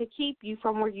to keep you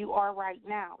from where you are right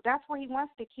now. That's where he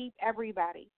wants to keep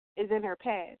everybody, is in their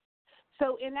past.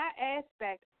 So in that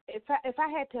aspect, if I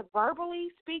had to verbally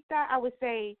speak that, I would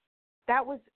say that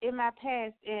was in my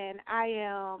past, and I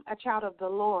am a child of the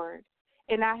Lord,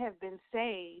 and I have been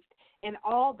saved, and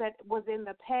all that was in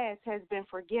the past has been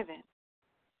forgiven.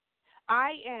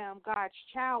 I am God's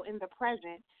child in the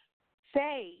present,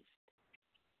 saved.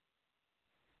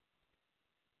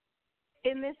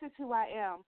 And this is who I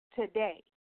am today.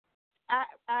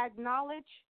 I acknowledge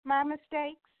my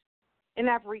mistakes, and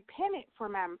I've repented for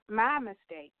my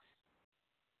mistakes.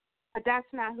 But that's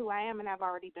not who I am, and I've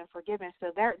already been forgiven,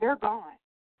 so they're gone.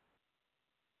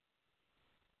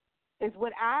 Is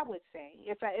what I would say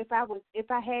if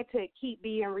I had to keep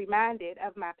being reminded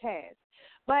of my past.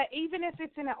 But even if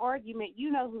it's in an argument,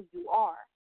 you know who you are.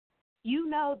 You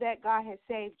know that God has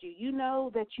saved you. You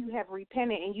know that you have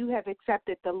repented and you have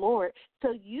accepted the Lord.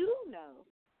 So you know,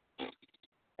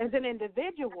 as an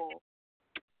individual,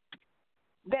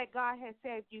 that God has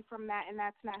saved you from that, and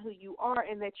that's not who you are,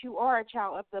 and that you are a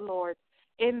child of the Lord,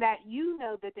 and that you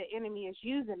know that the enemy is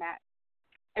using that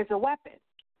as a weapon.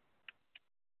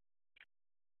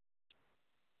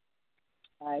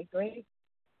 I agree.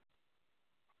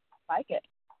 I like it.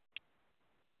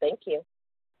 Thank you.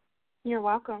 You're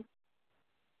welcome.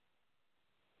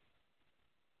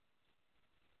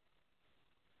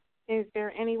 Is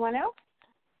there anyone else?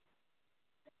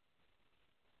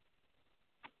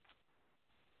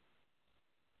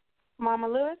 Mama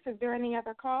Lewis, is there any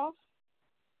other calls?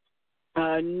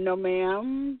 No,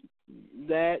 ma'am.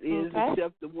 That is okay.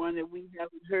 Except the one that we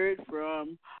haven't heard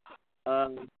from.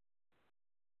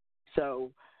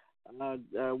 So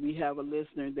we have a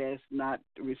listener that's not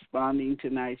responding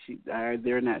tonight.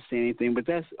 They're not saying anything, but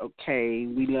that's okay.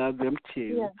 We love them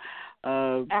too.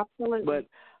 Yeah. Absolutely. But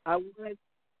I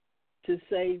to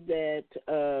say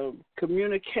that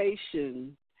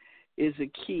communication is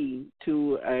a key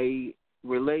to a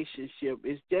relationship.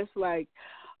 It's just like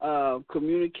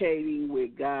communicating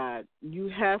with God. You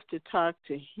have to talk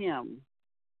to Him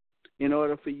in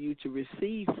order for you to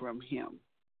receive from Him.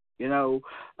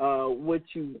 What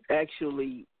you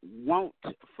actually want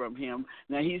from Him.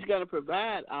 Now, He's going to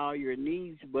provide all your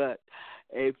needs, but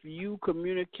if you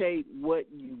communicate what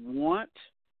you want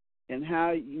and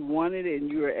how you want it, and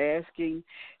you're asking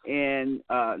and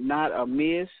not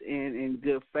amiss and in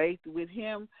good faith with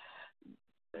Him,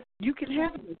 you can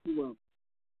have what you want.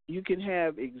 You can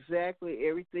have exactly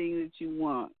everything that you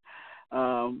want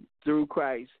through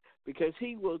Christ, because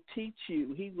He will teach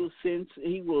you. He will send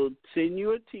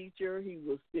you a teacher. He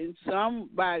will send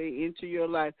somebody into your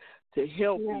life to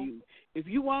help you. If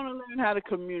you want to learn how to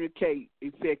communicate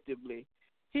effectively,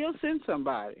 He'll send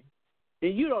somebody.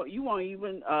 And you won't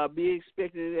even be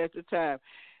expecting it at the time,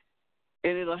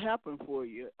 and it'll happen for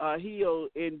you. He'll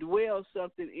indwell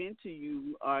something into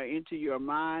you, into your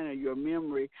mind or your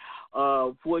memory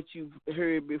of what you've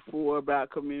heard before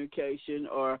about communication,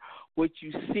 or what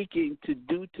you're seeking to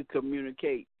do to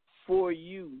communicate for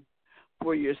you,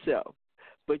 for yourself.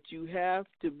 But you have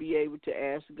to be able to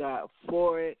ask God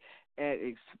for it and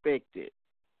expect it.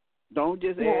 Don't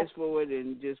just ask for it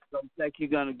and just don't think you're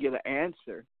going to get an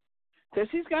answer. Because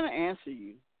He's going to answer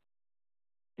you.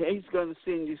 He's going to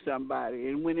send you somebody.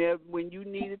 And when you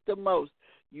need it the most,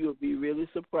 you'll be really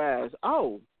surprised.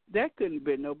 Oh, that couldn't have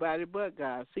been nobody but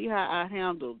God. See how I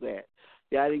handled that.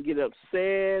 I didn't get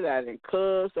upset. I didn't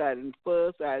cuss. I didn't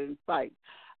fuss. I didn't fight.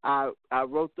 I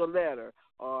wrote the letter,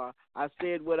 or I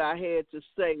said what I had to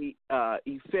say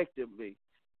effectively.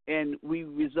 And we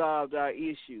resolved our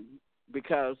issue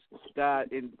because God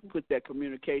put that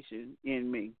communication in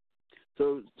me.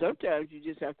 So sometimes you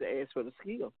just have to ask for the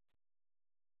skill.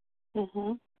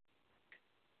 Mhm.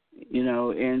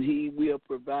 And He will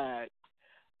provide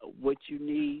what you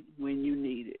need when you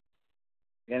need it.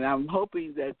 And I'm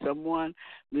hoping that someone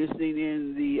listening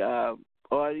in the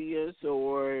audience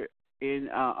or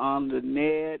on the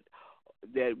net,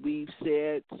 that we've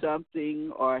said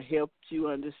something or helped you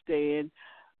understand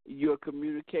your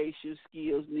communication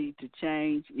skills need to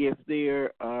change if they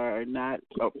are not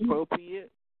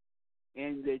appropriate,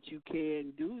 and that you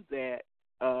can do that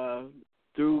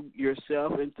through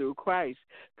yourself and through Christ,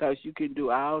 because you can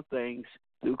do all things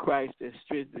through Christ that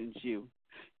strengthens you.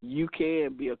 You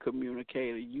can be a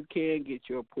communicator. You can get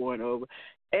your point over,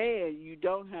 and you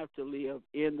don't have to live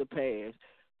in the past.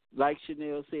 Like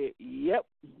Chanel said, yep,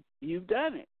 you've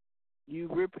done it.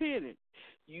 You've repented.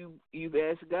 You've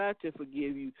asked God to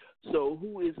forgive you. So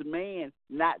who is man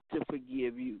not to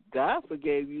forgive you? God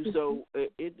forgave you, so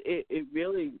it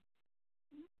really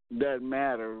doesn't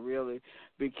matter, really,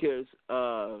 because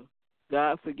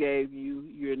God forgave you.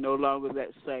 You're no longer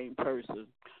that same person.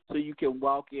 So you can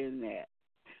walk in that.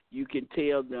 You can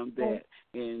tell them that.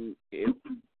 And if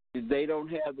they don't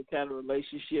have the kind of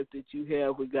relationship that you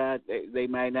have with God, they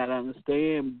might not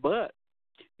understand. But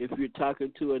if you're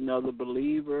talking to another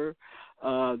believer,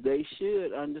 they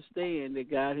should understand that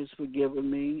God has forgiven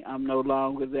me. I'm no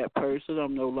longer that person.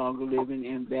 I'm no longer living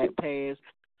in that past.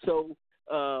 So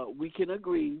we can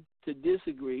agree to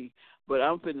disagree, but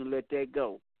I'm finna let that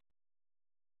go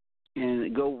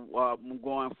and go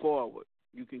going forward.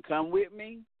 You can come with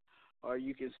me, or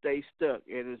you can stay stuck.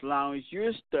 And as long as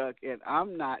you're stuck and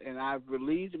I'm not, and I've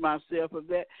relieved myself of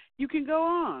that, you can go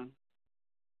on.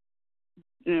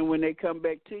 And when they come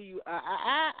back to you,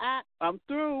 I'm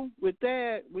through with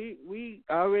that. We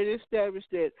already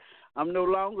established that I'm no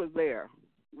longer there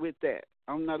with that.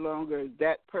 I'm no longer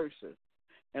that person.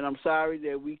 And I'm sorry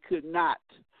that we could not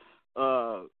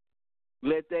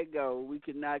let that go. We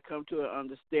could not come to an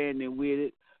understanding with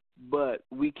it, but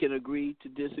we can agree to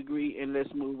disagree, and let's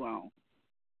move on.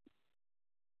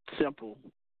 Simple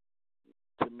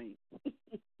to me.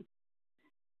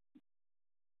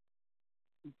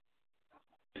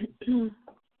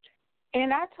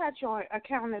 And I touch on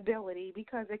accountability,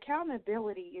 because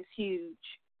accountability is huge.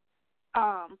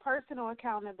 Personal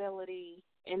accountability,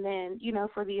 and then,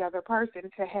 for the other person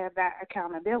to have that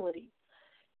accountability.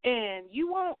 And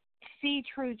you won't see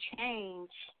true change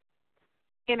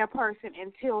in a person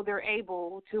until they're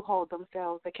able to hold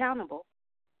themselves accountable,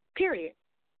 period.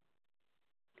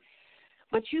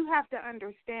 But you have to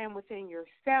understand within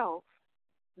yourself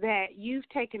that you've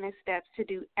taken the steps to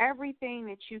do everything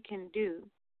that you can do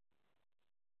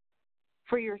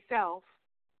for yourself,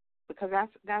 because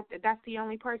that's the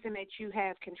only person that you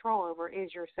have control over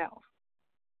is yourself.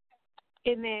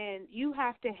 And then you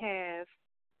have to have,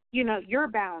 your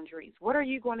boundaries. What are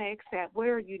you going to accept? What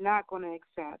are you not going to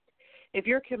accept? If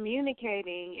you're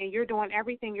communicating and you're doing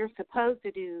everything you're supposed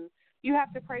to do, you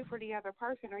have to pray for the other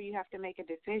person or you have to make a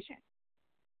decision.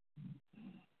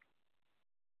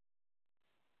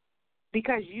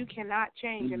 Because you cannot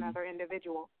change another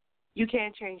individual. You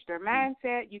can't change their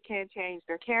mindset. You can't change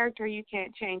their character. You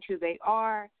can't change who they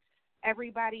are.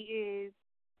 Everybody is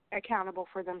accountable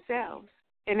for themselves,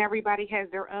 and everybody has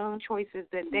their own choices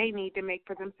that they need to make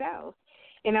for themselves.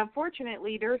 And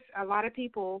unfortunately, there's a lot of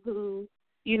people who,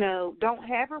 you know, don't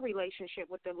have a relationship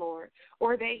with the Lord,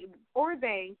 or they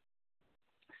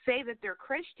say that they're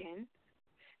Christian.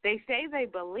 They say they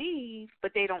believe,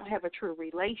 but they don't have a true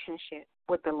relationship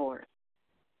with the Lord.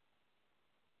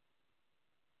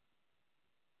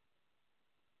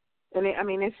 And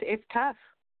it's tough.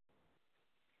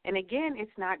 And again,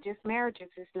 it's not just marriages.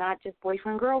 It's not just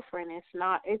boyfriend girlfriend. It's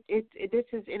not. This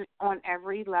is on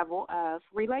every level of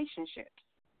relationships.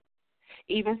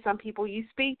 Even some people you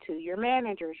speak to, your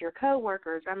managers, your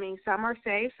coworkers. I mean, some are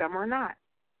saved, some are not.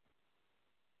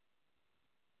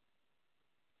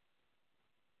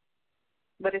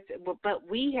 But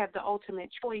we have the ultimate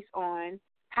choice on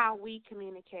how we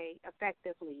communicate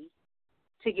effectively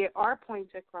to get our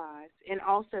points across and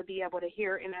also be able to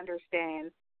hear and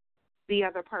understand the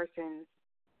other person's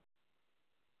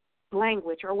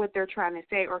language or what they're trying to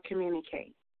say or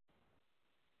communicate.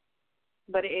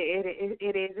 But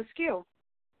it is a skill.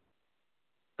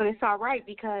 But it's all right,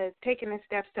 because taking the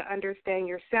steps to understand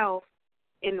yourself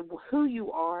and who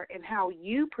you are and how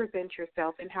you present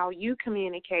yourself and how you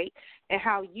communicate and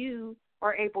how you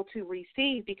are able to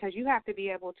receive, because you have to be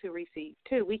able to receive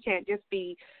too. We can't just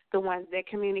be the ones that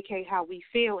communicate how we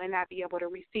feel and not be able to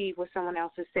receive what someone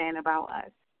else is saying about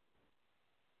us.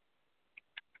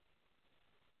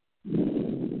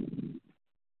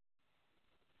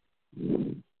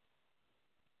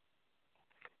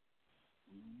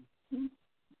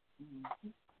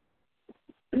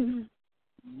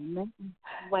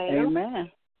 Well,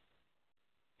 Amen.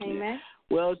 Amen.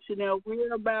 Well, Chanel, we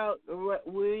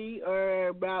are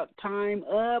about time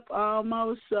up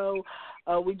almost. So,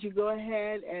 would you go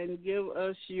ahead and give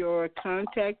us your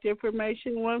contact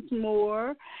information once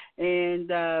more, and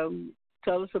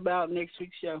tell us about next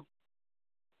week's show?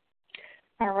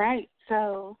 All right.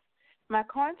 So, my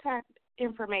contact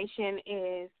information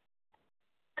is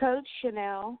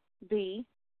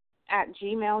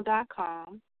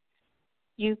CoachChanelB@gmail.com.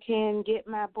 You can get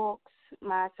my books,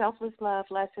 my Selfless Love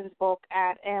Lessons book,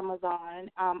 at Amazon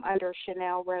under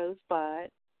Chanel Rosebud.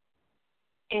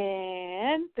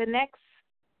 And the next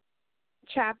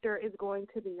chapter is going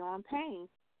to be on pain.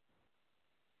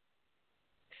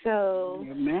 So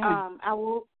I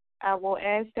will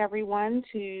ask everyone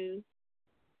to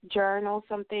journal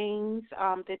some things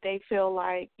that they feel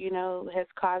like, you know, has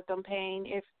caused them pain,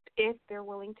 if they're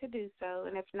willing to do so.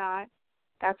 And if not,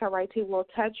 that's all right too. We'll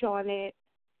touch on it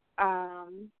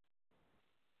on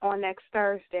next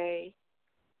Thursday.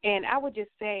 And I would just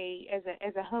say,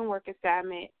 as a homework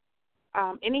assignment,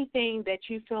 anything that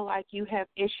you feel like you have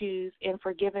issues in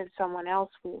forgiving someone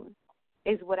else for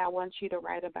is what I want you to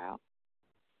write about.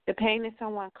 The pain that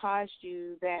someone caused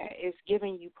you that is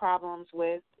giving you problems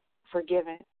with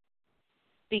forgiving.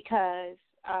 Because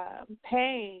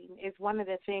pain is one of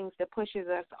the things that pushes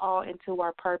us all into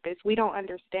our purpose. We don't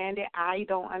understand it. I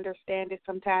don't understand it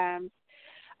sometimes.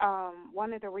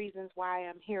 One of the reasons why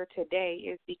I'm here today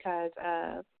is because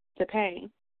of the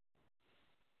pain.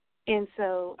 And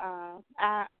so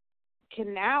I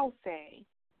can now say,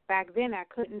 back then I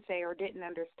couldn't say or didn't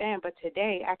understand, but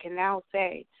today I can now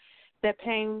say that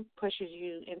pain pushes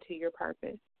you into your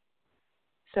purpose.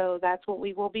 So that's what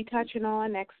we will be touching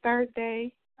on next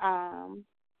Thursday.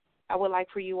 I would like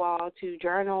for you all to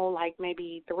journal like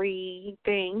maybe 3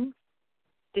 things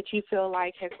that you feel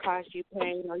like has caused you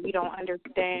pain, or you don't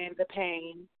understand the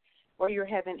pain, or you're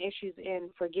having issues in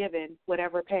forgiving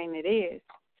whatever pain it is.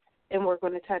 And we're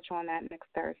going to touch on that next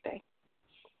Thursday.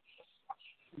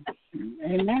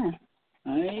 Amen.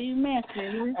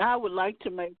 Amen. I would like to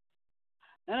make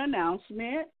an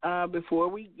announcement before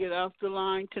we get off the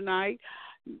line tonight.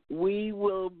 We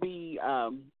will be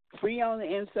Free on the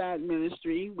Inside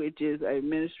Ministry, which is a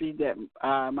ministry that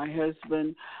my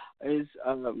husband is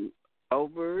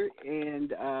over,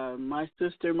 and my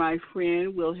sister, my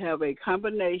friend, will have a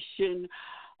combination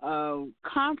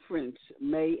conference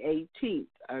May 18th,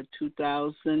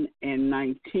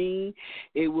 2019.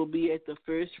 It will be at the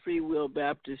First Free Will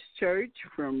Baptist Church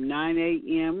from 9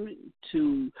 a.m.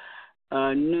 to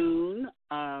noon.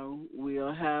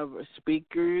 We'll have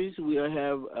speakers. We'll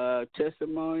have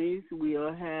testimonies.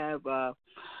 We'll have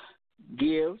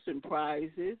gifts and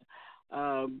prizes.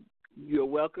 You're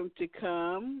welcome to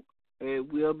come.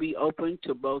 It will be open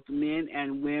to both men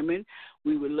and women.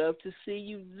 We would love to see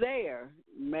you there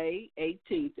May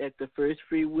 18th at the First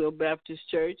Free Will Baptist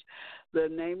Church. The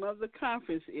name of the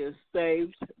conference is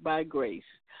Saved by Grace.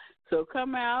 So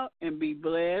come out and be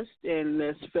blessed, and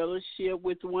let's fellowship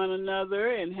with one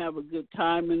another and have a good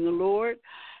time in the Lord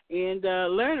and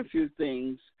learn a few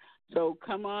things. So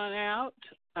come on out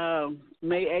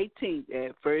May 18th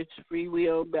at First Free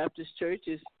Will Baptist Church.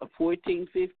 It's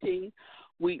 1415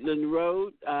 Wheatland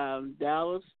Road,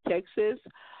 Dallas, Texas.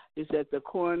 It's at the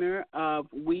corner of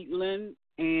Wheatland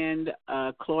and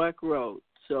Clark Road.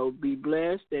 So be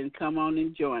blessed and come on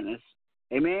and join us.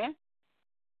 Amen?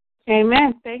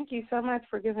 Amen. Thank you so much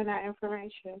for giving that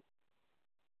information.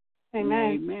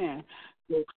 Amen. Amen.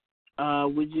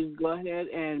 Would you go ahead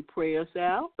and pray us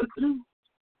out?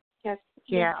 Yes.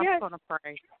 Yeah, Yes. I'm going to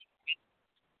pray.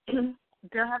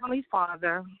 Dear Heavenly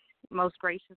Father, most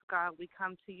gracious God, we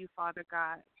come to you, Father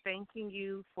God, thanking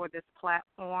you for this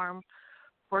platform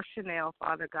for Chanel,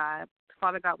 Father God.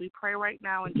 Father God, we pray right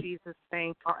now in Jesus'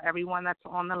 name for everyone that's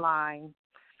on the line.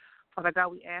 Father God,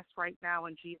 we ask right now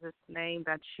in Jesus' name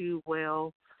that you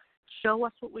will show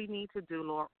us what we need to do,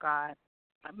 Lord God.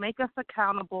 Make us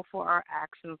accountable for our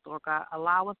actions, Lord God.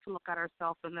 Allow us to look at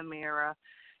ourselves in the mirror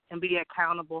and be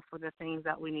accountable for the things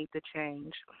that we need to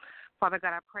change. Father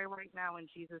God, I pray right now in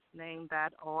Jesus' name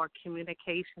that our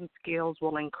communication skills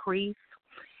will increase.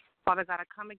 Father God, I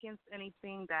come against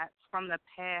anything that's from the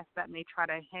past that may try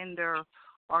to hinder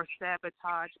or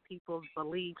sabotage people's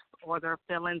beliefs or their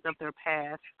feelings of their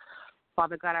past.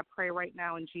 Father God, I pray right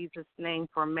now in Jesus' name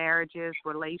for marriages,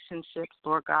 relationships,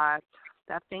 Lord God,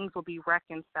 that things will be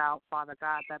reconciled, Father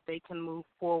God, that they can move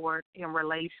forward in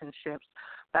relationships,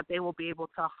 that they will be able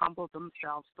to humble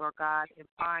themselves, Lord God, and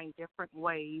find different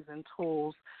ways and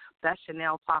tools that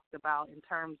Chanel talked about in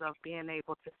terms of being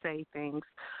able to say things,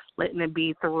 letting it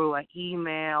be through an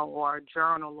email or a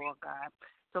journal, Lord God.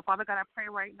 So, Father God, I pray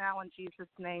right now in Jesus'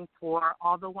 name for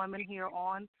all the women here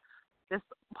on this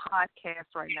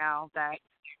podcast right now that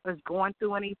is going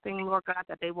through anything, Lord God,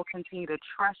 that they will continue to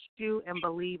trust you and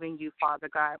believe in you, Father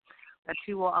God, that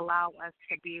you will allow us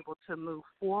to be able to move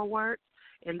forward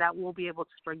and that we'll be able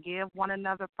to forgive one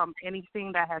another from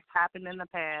anything that has happened in the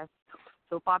past.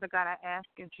 So, Father God, I ask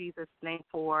in Jesus' name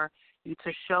for you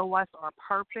to show us our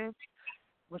purpose,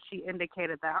 which she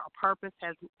indicated that our purpose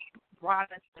has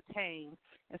brought us to pain.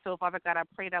 And so, Father God, I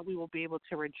pray that we will be able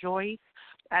to rejoice.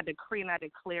 I decree and I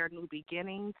declare new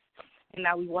beginnings, and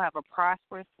that we will have a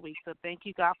prosperous week. So thank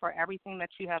you, God, for everything that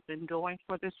you have been doing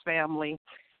for this family.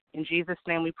 In Jesus'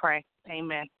 name we pray.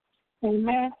 Amen.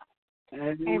 Amen.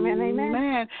 Amen.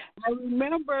 Amen. And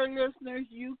remember, listeners,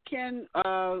 you can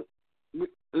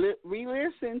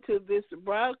re-listen to this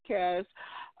broadcast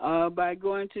by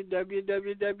going to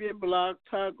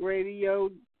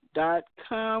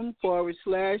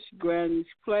www.blogtalkradio.com/Granny's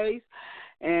Place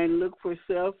and look for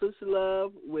Selfless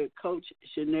Love with Coach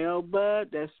Chanel Budd.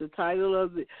 That's the title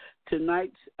of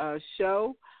tonight's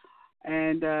show.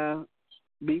 And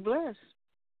be blessed.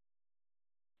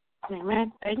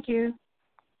 Amen. Thank you.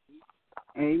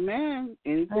 Amen.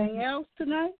 Anything else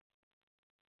tonight?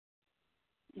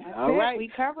 That's All it. right. We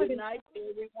covered Good it. night,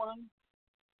 everyone.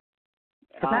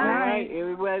 Good All night. right,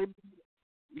 everybody.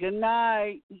 Good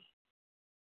night.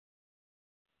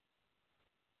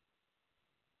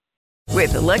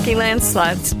 With the Lucky Land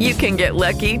Slots, you can get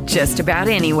lucky just about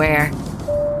anywhere.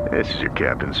 This is your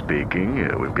captain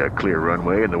speaking. We've got clear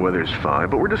runway and the weather's fine,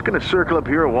 but we're just going to circle up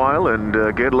here a while and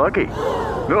get lucky.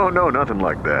 No, nothing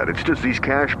like that. It's just these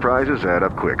cash prizes add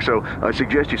up quick. So I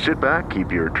suggest you sit back,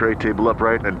 keep your tray table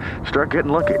upright, and start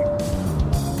getting lucky.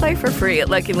 Play for free at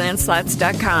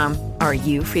LuckyLandSlots.com. Are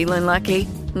you feeling lucky?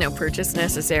 No purchase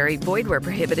necessary. Void where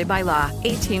prohibited by law.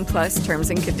 18+ terms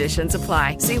and conditions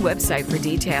apply. See website for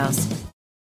details.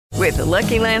 With the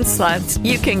Lucky Land Slots,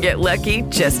 you can get lucky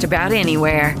just about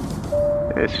anywhere.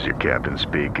 This is your captain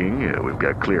speaking. We've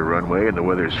got clear runway and the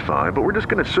weather's fine, but we're just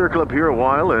going to circle up here a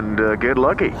while and get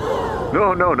lucky.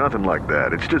 No, nothing like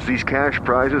that. It's just these cash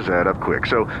prizes add up quick.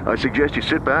 So I suggest you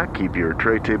sit back, keep your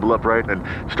tray table upright, and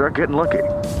start getting lucky.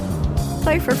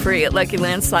 Play for free at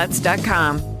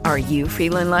LuckyLandSlots.com. Are you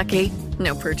feeling lucky?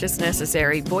 No purchase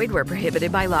necessary. Void where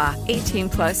prohibited by law.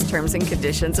 18+ terms and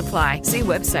conditions apply. See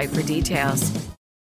website for details.